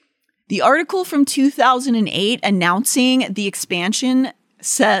 The article from 2008 announcing the expansion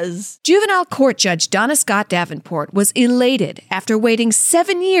says, Juvenile court judge Donna Scott Davenport was elated after waiting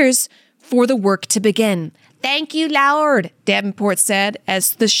 7 years for the work to begin. Thank you, Lord, Davenport said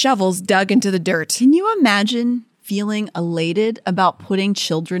as the shovels dug into the dirt. Can you imagine feeling elated about putting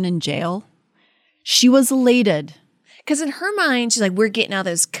children in jail? She was elated. Because in her mind, she's like, we're getting all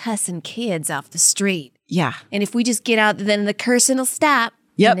those cussing kids off the street. Yeah. And if we just get out, then the cursing will stop.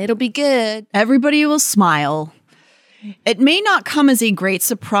 Yep. And it'll be good. Everybody will smile. It may not come as a great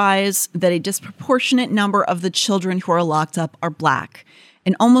surprise that a disproportionate number of the children who are locked up are Black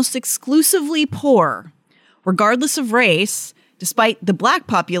and almost exclusively poor, regardless of race, despite the Black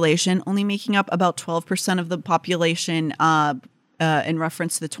population only making up about 12% of the population in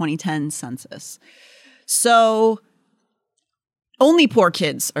reference to the 2010 census. So only poor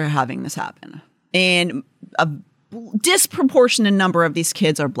kids are having this happen. And a disproportionate number of these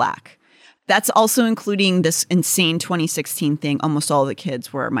kids are Black. That's also including this insane 2016 thing. Almost all the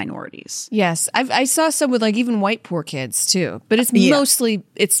kids were minorities. Yes. I saw some with like even white poor kids too. But it's mostly,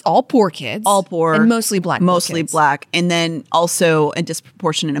 it's all poor kids. All poor. And mostly Black. Mostly kids. Black. And then also a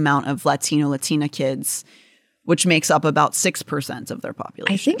disproportionate amount of Latina kids, which makes up about 6% of their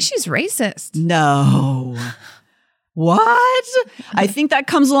population. I think she's racist. No. What? I think that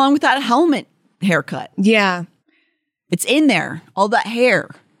comes along with that helmet haircut. Yeah. It's in there. All that hair.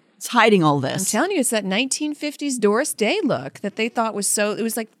 It's hiding all I'm this. telling you, it's that 1950s Doris Day look that they thought was so, it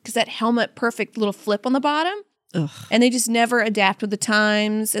was like, because that helmet perfect little flip on the bottom. Ugh. And they just never adapt with the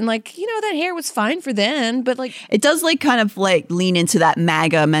times. And like, that hair was fine for then, but like. It does like kind of like lean into that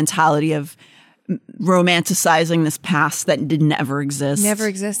MAGA mentality of romanticizing this past that did never exist. Never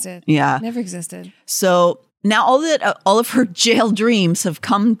existed. Yeah. Never existed. So now all of her jail dreams have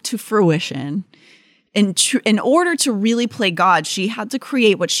come to fruition. In order to really play God, she had to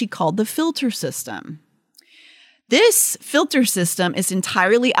create what she called the filter system. This filter system is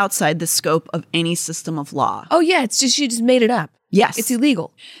entirely outside the scope of any system of law. Oh, yeah. It's just, she just made it up. Yes. It's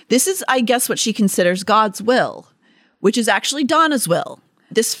illegal. This is, I guess, what she considers God's will, which is actually Donna's will.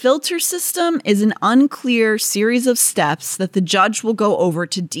 This filter system is an unclear series of steps that the judge will go over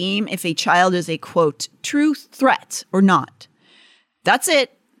to deem if a child is a, quote, true threat or not. That's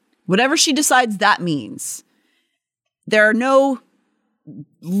it. Whatever she decides that means. There are no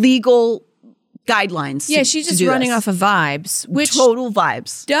legal guidelines. Yeah, she's just running off of vibes. Which total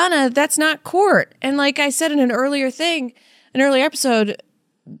vibes. Donna, that's not court. And like I said in an earlier episode,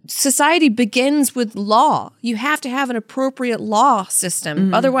 society begins with law. You have to have an appropriate law system.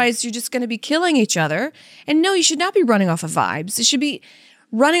 Mm-hmm. Otherwise, you're just going to be killing each other. And no, you should not be running off of vibes. It should be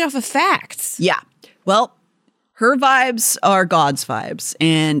running off of facts. Yeah. Well, her vibes are God's vibes.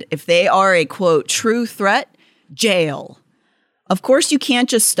 And if they are a, quote, true threat, jail. Of course, you can't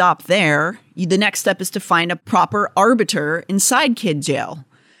just stop there. The next step is to find a proper arbiter inside kid jail.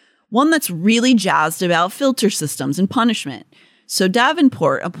 One that's really jazzed about filter systems and punishment. So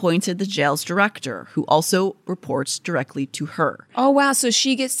Davenport appointed the jail's director, who also reports directly to her. Oh, wow. So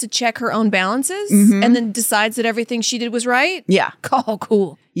she gets to check her own balances and then decides that everything she did was right? Yeah. Oh,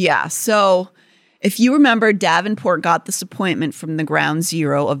 cool. Yeah. So if you remember, Davenport got this appointment from the ground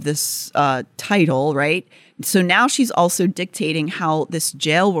zero of this title, right? So now she's also dictating how this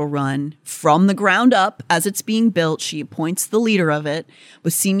jail will run from the ground up. As it's being built, she appoints the leader of it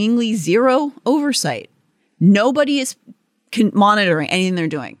with seemingly zero oversight. Nobody is monitoring anything they're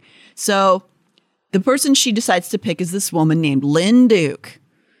doing. So the person she decides to pick is this woman named Lynn Duke,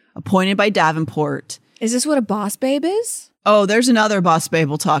 appointed by Davenport. Is this what a boss babe is? Oh, there's another boss babe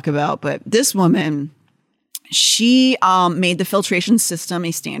we'll talk about, but this woman, she made the filtration system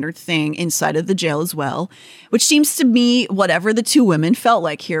a standard thing inside of the jail as well, which seems to me whatever the two women felt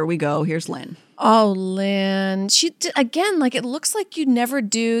like. Here we go. Here's Lynn. Oh, Lynn. Again, like it looks like you never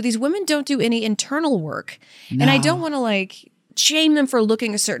do. These women don't do any internal work. No. And I don't want to like shame them for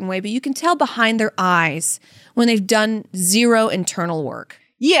looking a certain way, but you can tell behind their eyes when they've done zero internal work.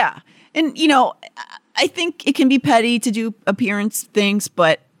 Yeah. And, I think it can be petty to do appearance things,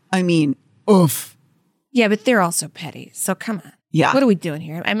 but I mean, oof. Yeah, but they're also petty. So come on. Yeah. What are we doing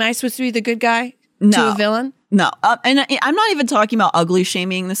here? Am I supposed to be the good guy to a villain? No. And I'm not even talking about ugly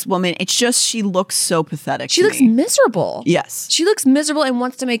shaming this woman. It's just she looks so pathetic. She looks miserable. Yes. She looks miserable and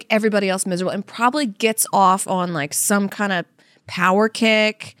wants to make everybody else miserable and probably gets off on like some kind of power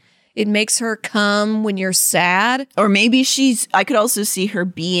kick. It makes her come when you're sad. Or maybe I could also see her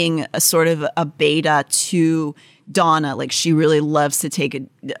being a sort of a beta to Donna. Like she really loves to take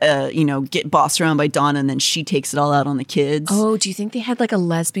get bossed around by Donna and then she takes it all out on the kids. Oh, do you think they had like a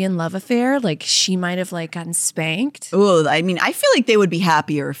lesbian love affair? Like she might have like gotten spanked? Oh, I mean, I feel like they would be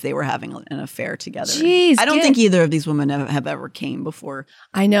happier if they were having an affair together. Jeez. I don't think either of these women have ever came before.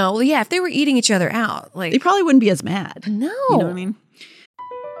 I know. Well, yeah, if they were eating each other out, like they probably wouldn't be as mad. No. You know what I mean?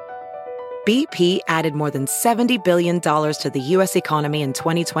 BP added more than $70 billion to the U.S. economy in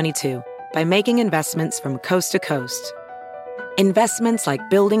 2022 by making investments from coast to coast. Investments like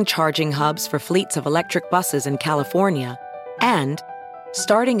building charging hubs for fleets of electric buses in California and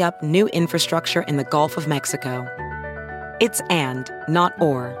starting up new infrastructure in the Gulf of Mexico. It's and, not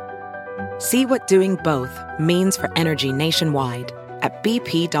or. See what doing both means for energy nationwide at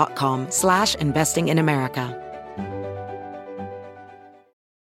bp.com/investing in America.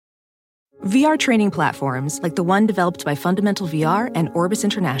 VR training platforms, like the one developed by Fundamental VR and Orbis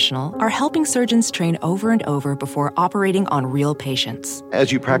International, are helping surgeons train over and over before operating on real patients.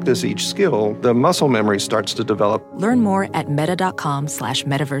 As you practice each skill, the muscle memory starts to develop. Learn more at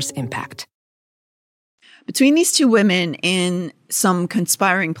meta.com/metaverseimpact. Between these two women and some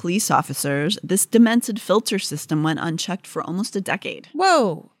conspiring police officers, this demented filter system went unchecked for almost a decade.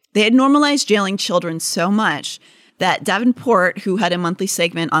 Whoa. They had normalized jailing children so much that Davenport, who had a monthly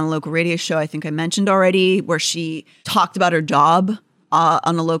segment on a local radio show, I think I mentioned already, where she talked about her job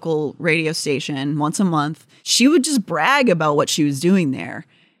on a local radio station once a month, she would just brag about what she was doing there.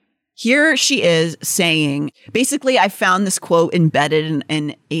 here she is saying, basically, I found this quote embedded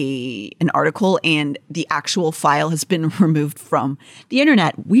in an article, and the actual file has been removed from the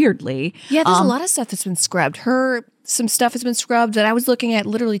internet, weirdly. Yeah, there's a lot of stuff that's been scrubbed. Some stuff has been scrubbed that I was looking at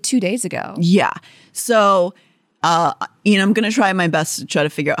literally 2 days ago. Yeah. So, I'm going to try my best to try to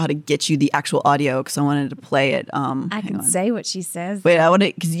figure out how to get you the actual audio because I wanted to play it. I can say what she says. Wait, I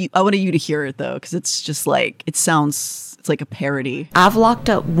wanted you to hear it, though, because it's just like, it's like a parody. I've locked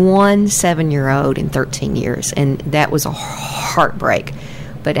up one 7-year-old in 13 years, and that was a heartbreak.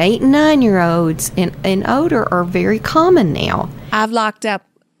 But 8 and 9-year-olds and older are very common now. I've locked up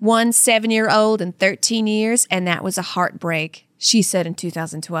one 7-year-old in 13 years, and that was a heartbreak, she said in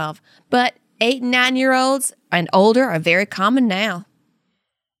 2012. But 8 and 9-year-olds and older are very common now.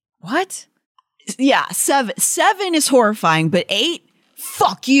 What? Yeah, 7 is horrifying, but 8,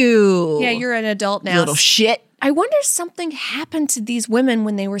 fuck you. Yeah, you're an adult now. Little shit. I wonder if something happened to these women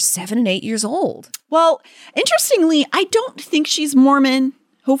when they were 7 and 8 years old. Well, interestingly, I don't think she's Mormon,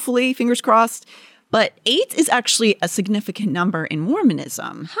 hopefully, fingers crossed. But 8 is actually a significant number in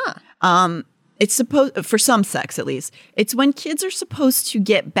Mormonism. Huh. It's supposed, for some sects at least, it's when kids are supposed to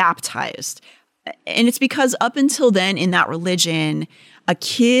get baptized. And it's because up until then in that religion, a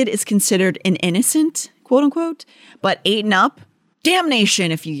kid is considered an innocent, quote unquote, but 8 and up,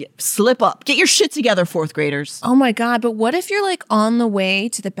 damnation if you slip up. Get your shit together, 4th graders. Oh my God, but what if you're like on the way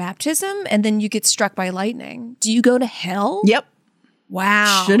to the baptism and then you get struck by lightning? Do you go to hell? Yep.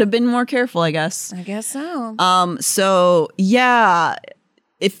 Wow. Should have been more careful, I guess. I guess so. So yeah,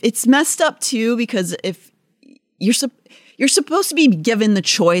 if it's messed up too, because if you're supposed to be given the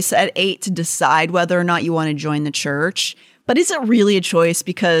choice at 8 to decide whether or not you want to join the church, but is it really a choice?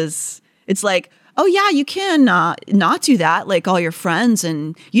 Because it's like, oh yeah, you can not do that, like all your friends,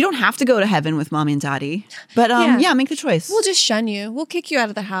 and you don't have to go to heaven with mommy and daddy. But yeah, make the choice. We'll just shun you. We'll kick you out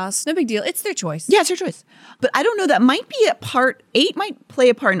of the house. No big deal. It's their choice. Yeah, it's your choice. But I don't know. That might be a part. 8 might play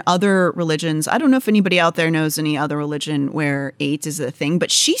a part in other religions. I don't know if anybody out there knows any other religion where 8 is a thing.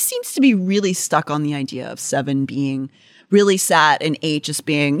 But she seems to be really stuck on the idea of 7 being really sad and 8 just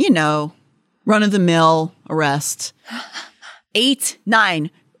being, run of the mill arrest. 8,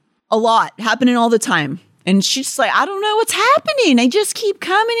 9. A lot happening all the time. And she's just like, I don't know what's happening. They just keep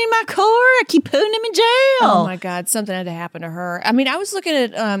coming in my car. I keep putting them in jail. Oh my God, something had to happen to her. I mean, I was looking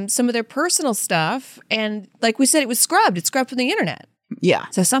at some of their personal stuff, and like we said, it was scrubbed. It's scrubbed from the internet. Yeah.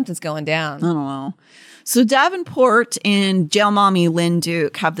 So something's going down. I don't know. So Davenport and jail mommy Lynn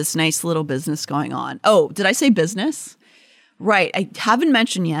Duke have this nice little business going on. Oh, did I say business? Right. I haven't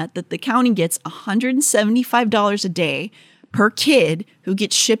mentioned yet that the county gets $175 a day per kid who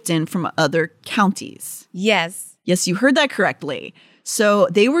gets shipped in from other counties. Yes. Yes, you heard that correctly. So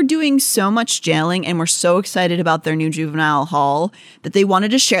they were doing so much jailing and were so excited about their new juvenile hall that they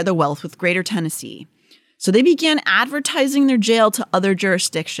wanted to share the wealth with Greater Tennessee. So they began advertising their jail to other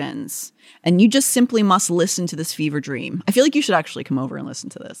jurisdictions. And you just simply must listen to this fever dream. I feel like you should actually come over and listen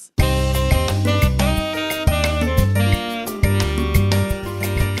to this.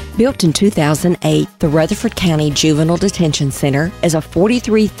 Built in 2008, the Rutherford County Juvenile Detention Center is a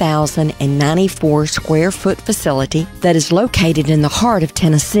 43,094 square foot facility that is located in the heart of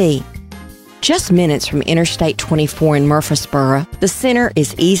Tennessee. Just minutes from Interstate 24 in Murfreesboro, the center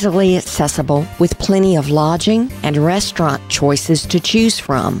is easily accessible with plenty of lodging and restaurant choices to choose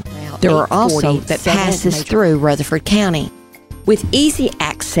from. There are also that passes through Rutherford County. With easy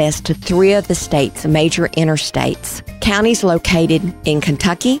access to 3 of the state's major interstates, counties located in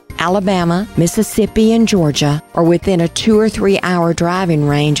Kentucky, Alabama, Mississippi, and Georgia are within a 2 or 3 hour driving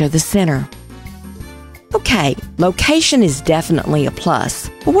range of the center. Okay, location is definitely a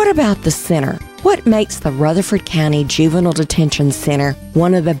plus, but what about the center? What makes the Rutherford County Juvenile Detention Center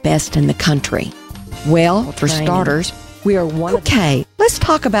one of the best in the country? Well, for starters, we are one. Okay, let's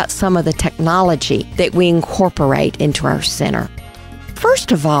talk about some of the technology that we incorporate into our center.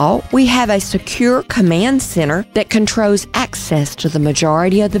 First of all, we have a secure command center that controls access to the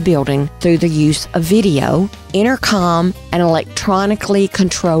majority of the building through the use of video, intercom, and electronically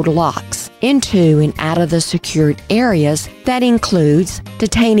controlled locks into and out of the secured areas. That includes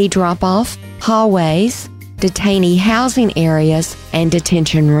detainee drop-off, hallways, detainee housing areas, and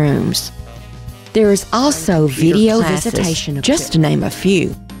detention rooms. There is also video visitation, just to name a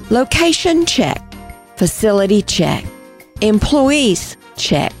few. Location check. Facility check. Employees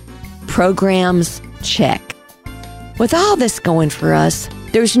check. Programs check. With all this going for us,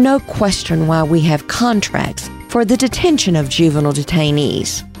 there's no question why we have contracts for the detention of juvenile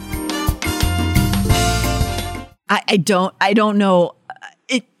detainees. I don't know.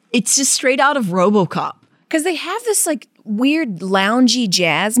 It's just straight out of RoboCop. Because they have this like weird loungy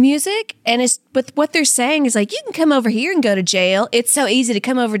jazz music. But what they're saying is like, you can come over here and go to jail. It's so easy to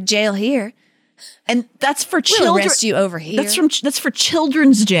come over to jail here. And that's for We'll children. arrest you over here. That's for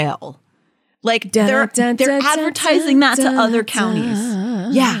children's jail. Like they're advertising that to other counties.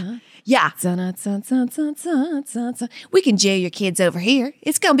 Yeah. We can jail your kids over here.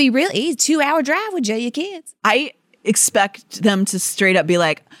 It's going to be real easy. 2-hour drive with jail your kids. I expect them to straight up be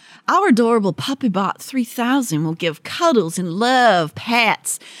like, our adorable puppy bot 3000 will give cuddles and love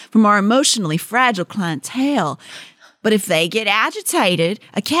pats from our emotionally fragile clientele. But if they get agitated,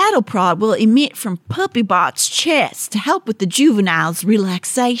 a cattle prod will emit from puppy bot's chest to help with the juvenile's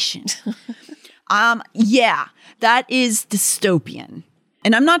relaxation. Yeah, that is dystopian.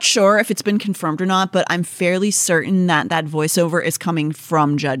 And I'm not sure if it's been confirmed or not, but I'm fairly certain that that voiceover is coming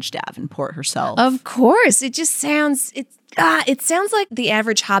from Judge Davenport herself. Of course. It just sounds, it sounds like the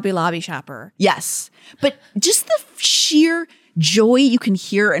average Hobby Lobby shopper. Yes. But just the sheer joy you can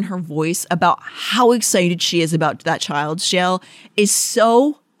hear in her voice about how excited she is about that child's jail is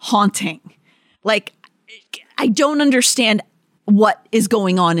so haunting. Like, I don't understand what is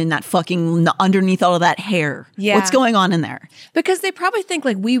going on in that fucking, underneath all of that hair. Yeah. What's going on in there? Because they probably think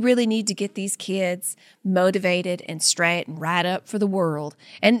like, we really need to get these kids motivated and straight and right up for the world.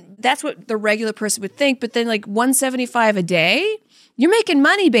 And that's what the regular person would think. But then like $175 a day, you're making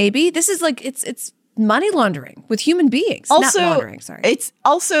money, baby. This is like, it's money laundering with human beings. Also, not laundering, sorry. It's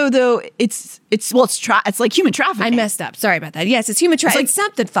also though it's like human trafficking. I messed up. Sorry about that. Yes, it's human trafficking. It's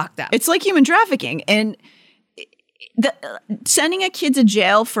something fucked up. It's like human trafficking, and sending a kid to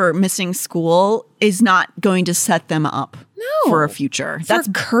jail for missing school is not going to set them up for a future. That's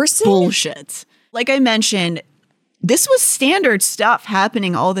cursing bullshit. Like I mentioned, this was standard stuff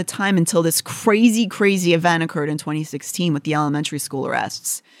happening all the time until this crazy event occurred in 2016 with the elementary school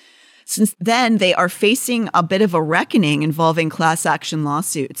arrests. Since then, they are facing a bit of a reckoning involving class action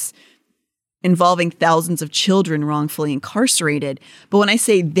lawsuits, involving thousands of children wrongfully incarcerated. But when I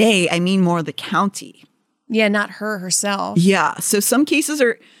say they, I mean more the county. Yeah, not her herself. Yeah. So some cases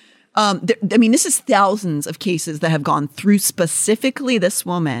are, this is thousands of cases that have gone through specifically this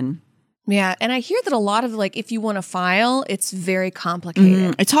woman. Yeah. And I hear that a lot of like, if you want to file, it's very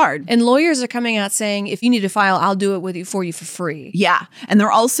complicated. It's hard. And lawyers are coming out saying, if you need to file, I'll do it for you for free. Yeah. And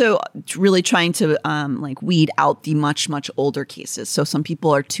they're also really trying to weed out the much, much older cases. So some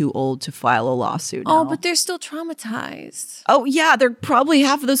people are too old to file a lawsuit now. Oh, but they're still traumatized. Oh, yeah. They're probably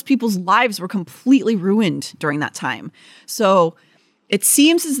half of those people's lives were completely ruined during that time. So it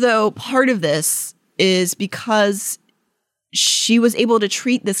seems as though part of this is because she was able to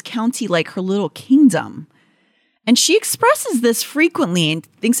treat this county like her little kingdom. And she expresses this frequently and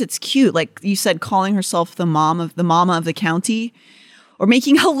thinks it's cute. Like you said, calling herself the mama of the county, or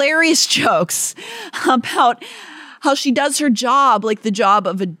making hilarious jokes about how she does her job, like the job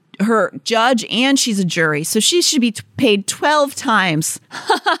of her judge, and she's a jury. So she should be paid 12 times.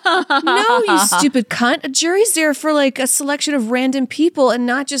 No, you stupid cunt. A jury's there for like a selection of random people and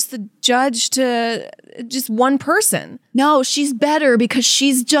not just the judge to just one person. No, she's better because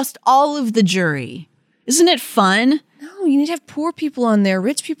she's just all of the jury. Isn't it fun? No, you need to have poor people on there,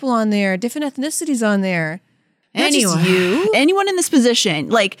 rich people on there, different ethnicities on there. Anyway, not just you. Anyone in this position,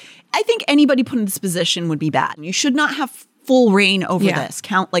 like, I think anybody put in this position would be bad. You should not have full reign over this,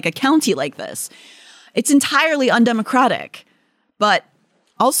 like a county like this. It's entirely undemocratic. But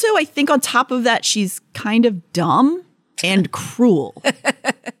also, I think on top of that, she's kind of dumb and cruel.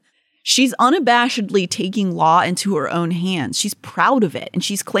 She's unabashedly taking law into her own hands. She's proud of it. And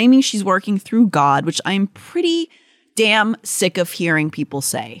she's claiming she's working through God, which I'm pretty damn sick of hearing people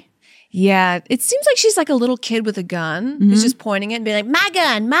say. Yeah, it seems like she's like a little kid with a gun who's just pointing it and being like, my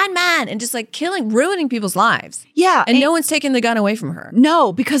gun, mine, and just like ruining people's lives. Yeah. And no one's taking the gun away from her.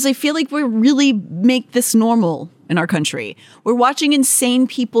 No, because I feel like we really make this normal in our country. We're watching insane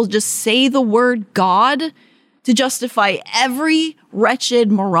people just say the word God to justify every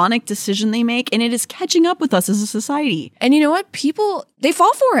wretched, moronic decision they make, and it is catching up with us as a society. And you know what? People, they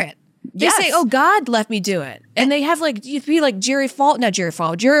fall for it. They Yes. say, oh, God let me do it. And they have like, you'd be like Jerry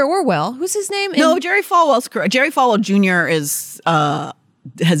Orwell. Who's his name? No, Jerry Falwell's correct. Jerry Falwell Jr.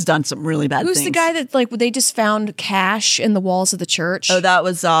 has done some really bad things. Who's the guy that like they just found cash in the walls of the church? Oh, that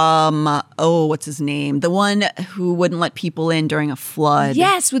was, what's his name? The one who wouldn't let people in during a flood.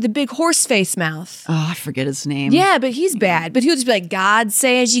 Yes, with the big horse face mouth. Oh, I forget his name. Yeah, but he's bad. But he'll just be like, God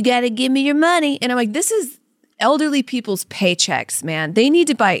says you got to give me your money. And I'm like, this is elderly people's paychecks, man. They need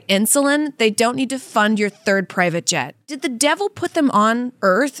to buy insulin. They don't need to fund your third private jet. Did the devil put them on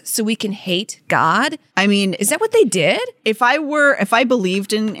earth so we can hate God? I mean, Is that what they did? if I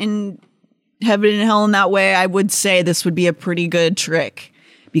believed in heaven and hell in that way, I would say this would be a pretty good trick,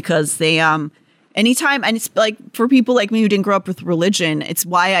 because they anytime, and it's like for people like me who didn't grow up with religion, it's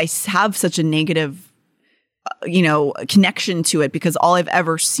why I have such a negative connection to it, because all I've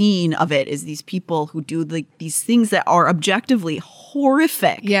ever seen of it is these people who do these things that are objectively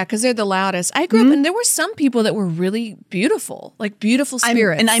horrific. Yeah, because they're the loudest. I grew up and there were some people that were really beautiful, like beautiful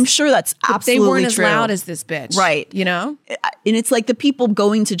spirits. And I'm sure that's absolutely they weren't true. as loud as this bitch. Right. And it's like the people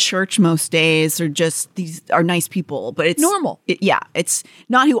going to church most days are just, these are nice people, but it's normal. It's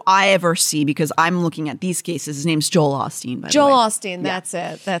not who I ever see, because I'm looking at these cases. His name's Joel Osteen, by the way. Joel Osteen, that's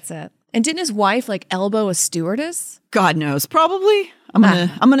it. And didn't his wife elbow a stewardess? God knows, probably. I'm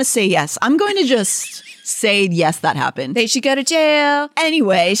gonna say yes. I'm going to just say yes, that happened. They should go to jail.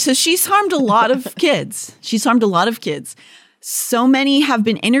 Anyway, so she's harmed a lot of kids. So many have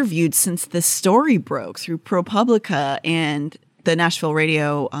been interviewed since this story broke through ProPublica and the Nashville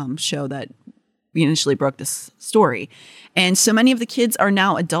radio show that we initially broke this story. And so many of the kids are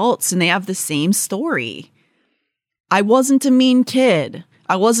now adults and they have the same story. I wasn't a mean kid.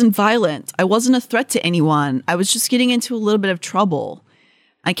 I wasn't violent. I wasn't a threat to anyone. I was just getting into a little bit of trouble.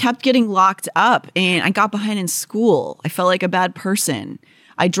 I kept getting locked up and I got behind in school. I felt like a bad person.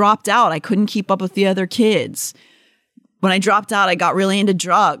 I dropped out. I couldn't keep up with the other kids. When I dropped out, I got really into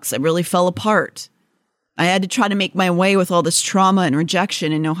drugs. I really fell apart. I had to try to make my way with all this trauma and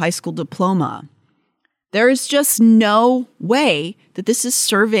rejection and no high school diploma. There is just no way that this is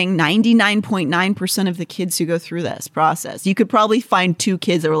serving 99.9% of the kids who go through this process. You could probably find 2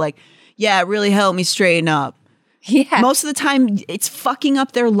 kids that were like, yeah, it really helped me straighten up. Yeah. Most of the time, it's fucking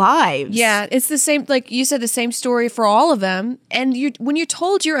up their lives. Yeah, it's the same, like you said, the same story for all of them. And when you're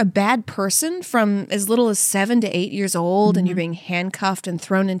told you're a bad person from as little as 7 to 8 years old and you're being handcuffed and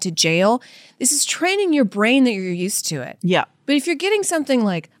thrown into jail, this is training your brain that you're used to it. Yeah. But if you're getting something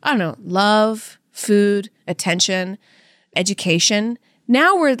like, I don't know, love, food, attention, education,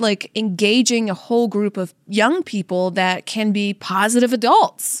 now we're engaging a whole group of young people that can be positive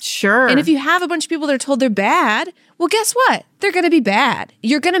adults. Sure. And if you have a bunch of people that are told they're bad, well, guess what? They're going to be bad.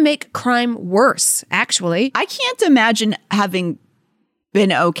 You're going to make crime worse, actually. I can't imagine having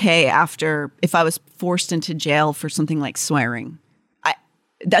been okay after if I was forced into jail for something like swearing.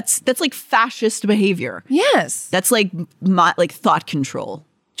 That's like fascist behavior. Yes. That's like thought control.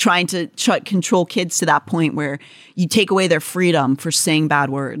 Trying to control kids to that point where you take away their freedom for saying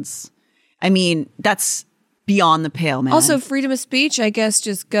bad words. I mean, that's beyond the pale, man. Also, freedom of speech, I guess,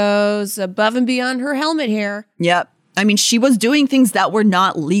 just goes above and beyond her helmet hair. Yep. I mean, she was doing things that were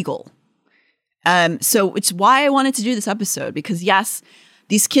not legal. So it's why I wanted to do this episode, because yes,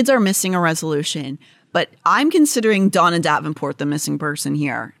 these kids are missing a resolution, but I'm considering Donna Davenport the missing person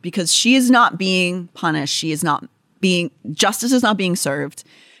here, because she is not being punished. Justice is not being served,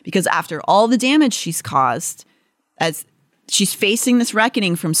 because after all the damage she's caused, as she's facing this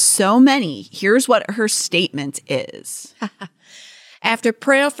reckoning from so many, here's what her statement is. After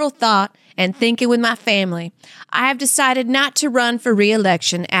prayerful thought and thinking with my family, I have decided not to run for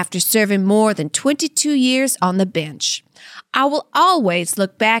re-election after serving more than 22 years on the bench. I will always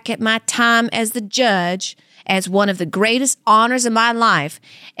look back at my time as the judge as one of the greatest honors of my life,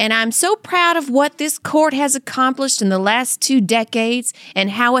 and I'm so proud of what this court has accomplished in the last 2 decades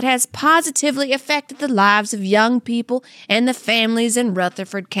and how it has positively affected the lives of young people and the families in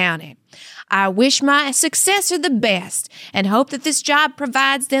Rutherford County. I wish my successor the best and hope that this job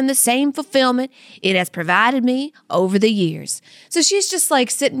provides them the same fulfillment it has provided me over the years. So she's just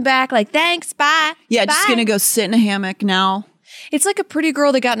sitting back thanks, bye. Yeah, bye. just gonna go sit in a hammock now. It's like a pretty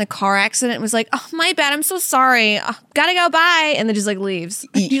girl that got in a car accident and was like, oh, my bad, I'm so sorry. Gotta go, bye. And then just leaves.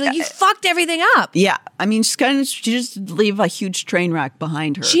 You're like, you fucked everything up. Yeah. I mean, she just leave a huge train wreck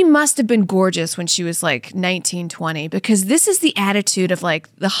behind her. She must have been gorgeous when she was 19, 20, because this is the attitude of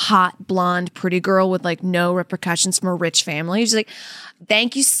the hot, blonde, pretty girl with no repercussions from a rich family. She's like,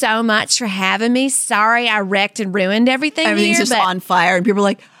 thank you so much for having me. Sorry I wrecked and ruined everything. Everything's here, just on fire and people are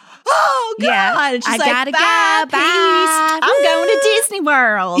like, oh, God. Yeah, She's I gotta go. Bye. Peace. I'm going to Disney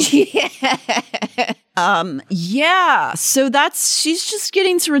World. Yeah. So she's just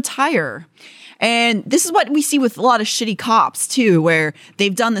getting to retire. And this is what we see with a lot of shitty cops, too, where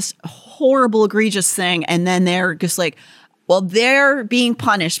they've done this horrible, egregious thing. And then they're just they're being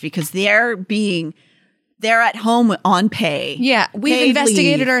punished because they're at home on pay. Yeah, we've Paid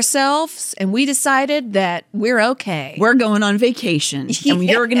investigated leave. ourselves and we decided that we're okay. We're going on vacation and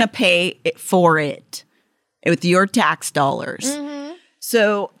you're going to pay for it with your tax dollars. Mm-hmm.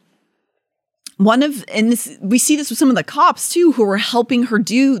 So we see this with some of the cops too, who were helping her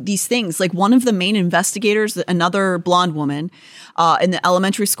do these things. Like one of the main investigators, another blonde woman in the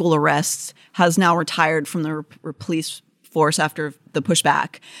elementary school arrests, has now retired from the police force after the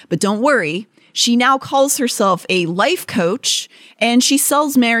pushback. But don't worry. She now calls herself a life coach and she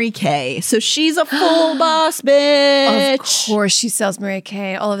sells Mary Kay. So she's a full boss bitch. Of course she sells Mary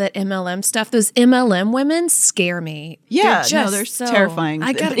Kay. All of that MLM stuff. Those MLM women scare me. Yeah, they're terrifying.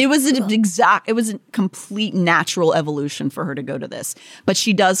 It was a complete natural evolution for her to go to this. But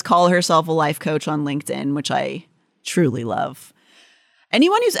she does call herself a life coach on LinkedIn, which I truly love.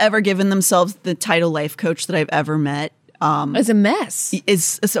 Anyone who's ever given themselves the title life coach that I've ever met, it's a mess.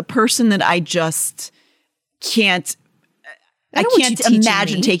 Is a person that I just can't. I can't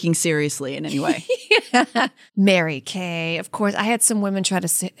imagine taking seriously in any way. Yeah. Mary Kay, of course. I had some women try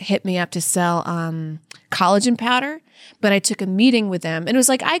to hit me up to sell collagen powder, but I took a meeting with them, and it was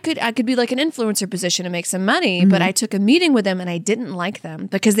like I could be like an influencer position and make some money, but I took a meeting with them and I didn't like them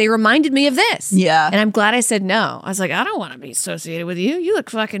because they reminded me of this. Yeah, and I'm glad I said no. I was like, I don't want to be associated with you. You look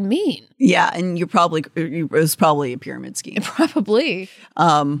fucking mean. Yeah, and it was probably a pyramid scheme. Probably.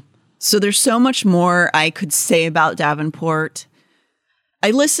 So there's so much more I could say about Davenport.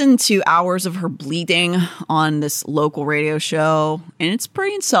 I listened to hours of her bleeding on this local radio show, and it's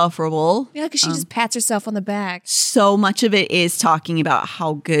pretty insufferable. Yeah, because she just pats herself on the back. So much of it is talking about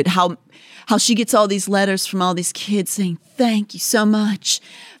how she gets all these letters from all these kids saying, thank you so much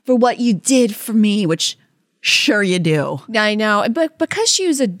for what you did for me, which sure you do. I know, but because she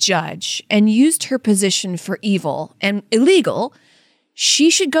was a judge and used her position for evil and illegal, she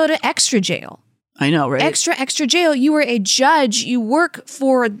should go to extra jail. I know, right? Extra jail. You were a judge. You work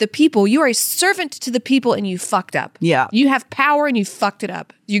for the people. You are a servant to the people and you fucked up. Yeah. You have power and you fucked it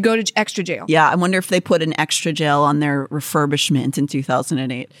up. You go to extra jail. Yeah. I wonder if they put an extra jail on their refurbishment in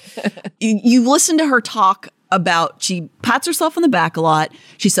 2008. You listen to her talk about, she pats herself on the back a lot.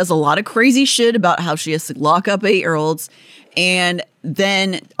 She says a lot of crazy shit about how she has to lock up 8-year-olds. And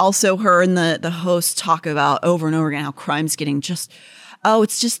then also her and the host talk about over and over again how crime's getting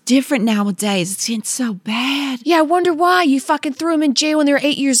it's just different nowadays. It's getting so bad. Yeah, I wonder why. You fucking threw them in jail when they were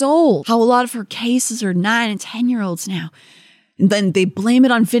 8 years old. How a lot of her cases are 9 and 10-year-olds now. And then they blame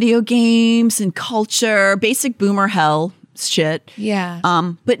it on video games and culture, basic boomer hell shit. Yeah.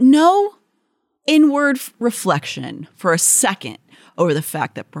 But no inward reflection for a second over the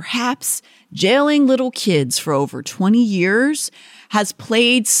fact that perhaps jailing little kids for over 20 years has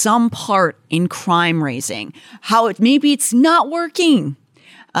played some part in crime raising. How maybe it's not working.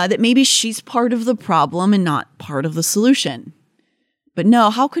 That maybe she's part of the problem and not part of the solution. But no,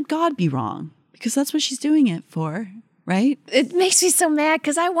 how could God be wrong? Because that's what she's doing it for, right? It makes me so mad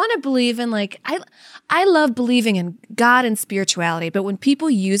because I want to believe in I love believing in God and spirituality, but when people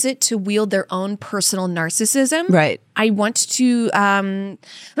use it to wield their own personal narcissism, right? I want to, you know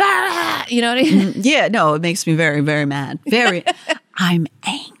what I mean? Yeah, no, it makes me very, very mad. Very, I'm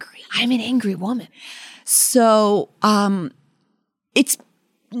angry. I'm an angry woman. So, it's,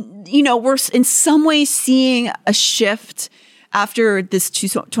 we're in some ways seeing a shift after this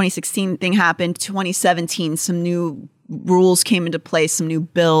 2016 thing happened. 2017, some new rules came into place, some new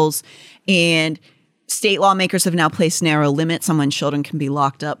bills, and state lawmakers have now placed narrow limits on when children can be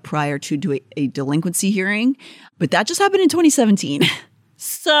locked up prior to a delinquency hearing. But that just happened in 2017.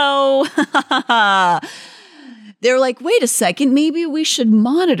 So they're like, wait a second, maybe we should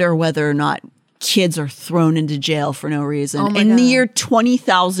monitor whether or not kids are thrown into jail for no reason in the year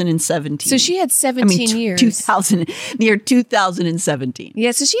 2017. So she had 17 years. The year 2017.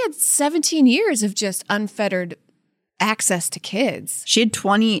 Yeah, so she had 17 years of just unfettered access to kids. She had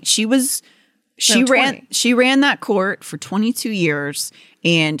 20. She ran that court for 22 years,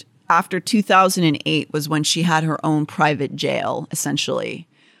 and after 2008 was when she had her own private jail, essentially.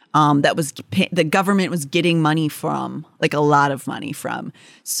 That was the government was getting money from, like a lot of money from.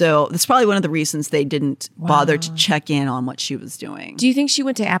 So that's probably one of the reasons they didn't bother to check in on what she was doing. Do you think she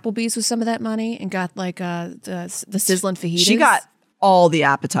went to Applebee's with some of that money and got like the sizzling fajitas? She got all the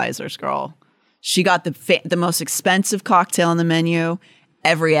appetizers, girl. She got the most expensive cocktail on the menu,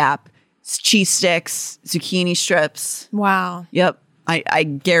 every app. Cheese sticks, zucchini strips. Wow. Yep. I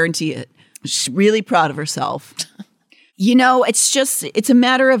guarantee it. She's really proud of herself. It's a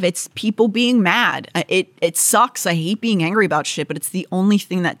matter of it's people being mad. It sucks. I hate being angry about shit, but it's the only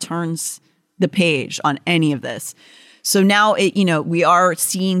thing that turns the page on any of this. So now we are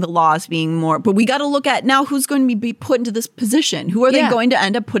seeing the laws being more, but we got to look at now who's going to be put into this position. Who are they going to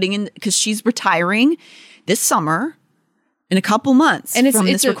end up putting in? Because she's retiring this summer. In a couple months from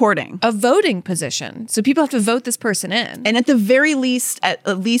this recording. A voting position. So people have to vote this person in. And at the very least,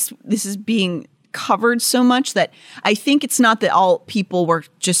 at least this is being covered so much that I think it's not that all people were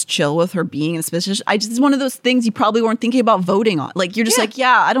just chill with her being in this position. It's one of those things you probably weren't thinking about voting on. Like, you're just like,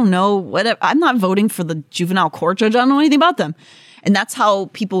 I don't know. Whatever. I'm not voting for the juvenile court judge. I don't know anything about them. And that's how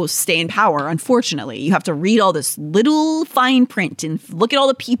people stay in power, unfortunately. You have to read all this little fine print and look at all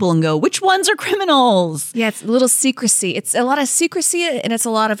the people and go, which ones are criminals? Yeah, it's a little secrecy. It's a lot of secrecy and it's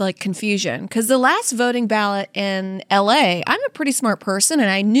a lot of like confusion. Because the last voting ballot in LA, I'm a pretty smart person and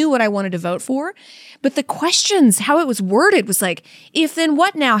I knew what I wanted to vote for. But the questions, how it was worded was like, if then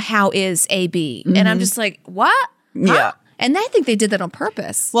what now, how is AB? And I'm just like, what? Huh? Yeah. And I think they did that on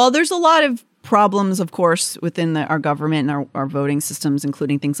purpose. Well, there's a lot of problems, of course, within our government and our voting systems,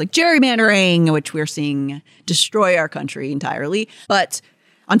 including things like gerrymandering, which we're seeing destroy our country entirely. But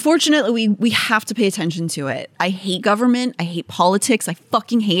unfortunately, we have to pay attention to it. I hate government. I hate politics. I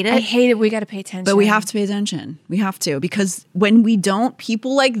fucking hate it. I hate it. We got to pay attention. But we have to pay attention. We have to. Because when we don't,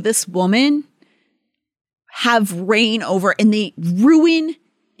 people like this woman have reign over, and they ruin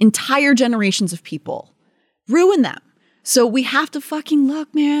entire generations of people. Ruin them. So we have to fucking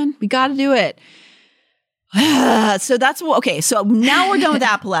look, man. We got to do it. So that's what, okay. So now we're done with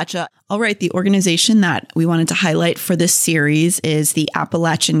Appalachia. All right. The organization that we wanted to highlight for this series is the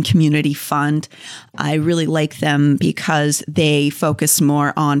Appalachian Community Fund. I really like them because they focus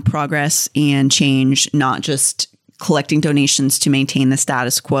more on progress and change, not just collecting donations to maintain the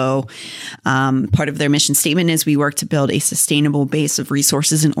status quo. Part of their mission statement is we work to build a sustainable base of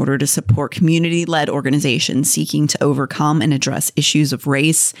resources in order to support community-led organizations seeking to overcome and address issues of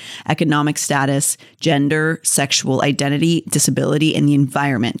race, economic status, gender, sexual identity, disability, and the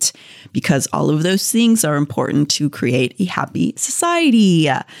environment, because all of those things are important to create a happy society.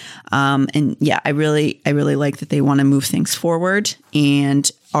 And yeah, I really like that they want to move things forward and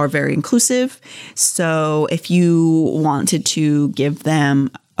are very inclusive. So if you wanted to give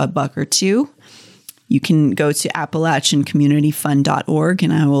them a buck or two, you can go to AppalachianCommunityFund.org,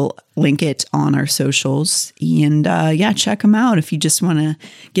 and I will link it on our socials. And check them out if you just want to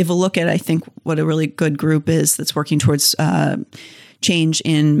give a look at, I think, what a really good group is that's working towards change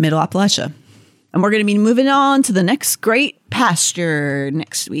in Middle Appalachia. And we're going to be moving on to the next great pasture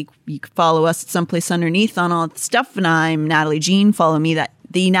next week. You can follow us at Someplace Underneath on all the stuff. And I'm Natalie Jean. Follow me,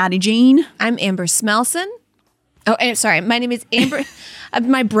 the Natty Jean. I'm Amber Smelson. Oh, sorry. My name is Amber.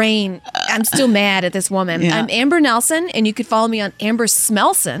 My brain, I'm still mad at this woman. Yeah. I'm Amber Nelson, and you could follow me on Amber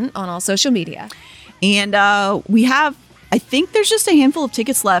Smelson on all social media. And we have, I think there's just a handful of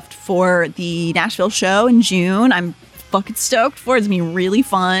tickets left for the Nashville show in June. I'm fucking stoked for it. It's going to be really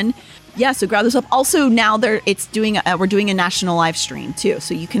fun. Yeah, so grab those up. Also, now we're doing a national live stream too.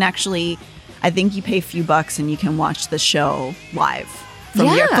 So you can actually, I think you pay a few bucks and you can watch the show live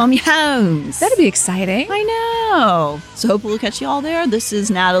from your homes. That'd be exciting. I know. So hope we'll catch you all there. This is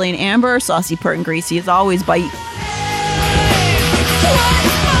Natalie and Amber, saucy, pert, and greasy as always. Bye.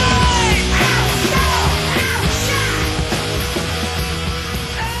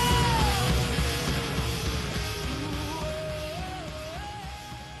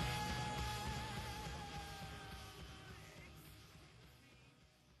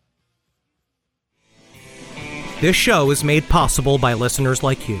 This show is made possible by listeners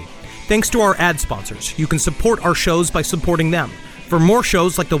like you. Thanks to our ad sponsors, you can support our shows by supporting them. For more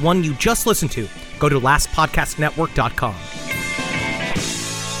shows like the one you just listened to, go to lastpodcastnetwork.com.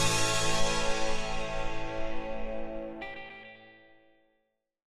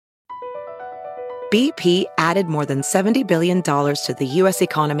 BP added more than $70 billion to the U.S.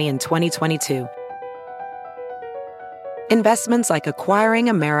 economy in 2022. Investments like acquiring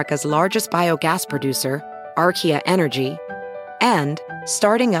America's largest biogas producer, Archaea Energy, and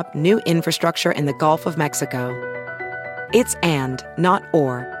starting up new infrastructure in the Gulf of Mexico. It's and, not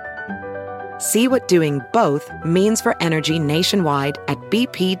or. See what doing both means for energy nationwide at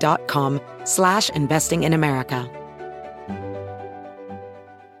bp.com/investing in America.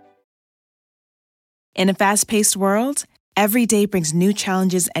 In a fast-paced world, every day brings new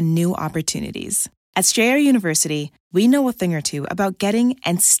challenges and new opportunities. At Strayer University, we know a thing or two about getting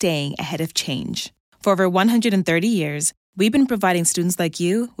and staying ahead of change. For over 130 years, we've been providing students like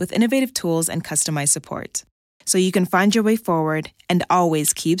you with innovative tools and customized support, so you can find your way forward and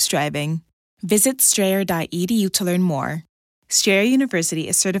always keep striving. Visit strayer.edu to learn more. Strayer University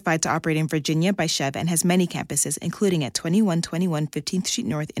is certified to operate in Virginia by Chev and has many campuses, including at 2121 15th Street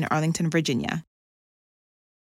North in Arlington, Virginia.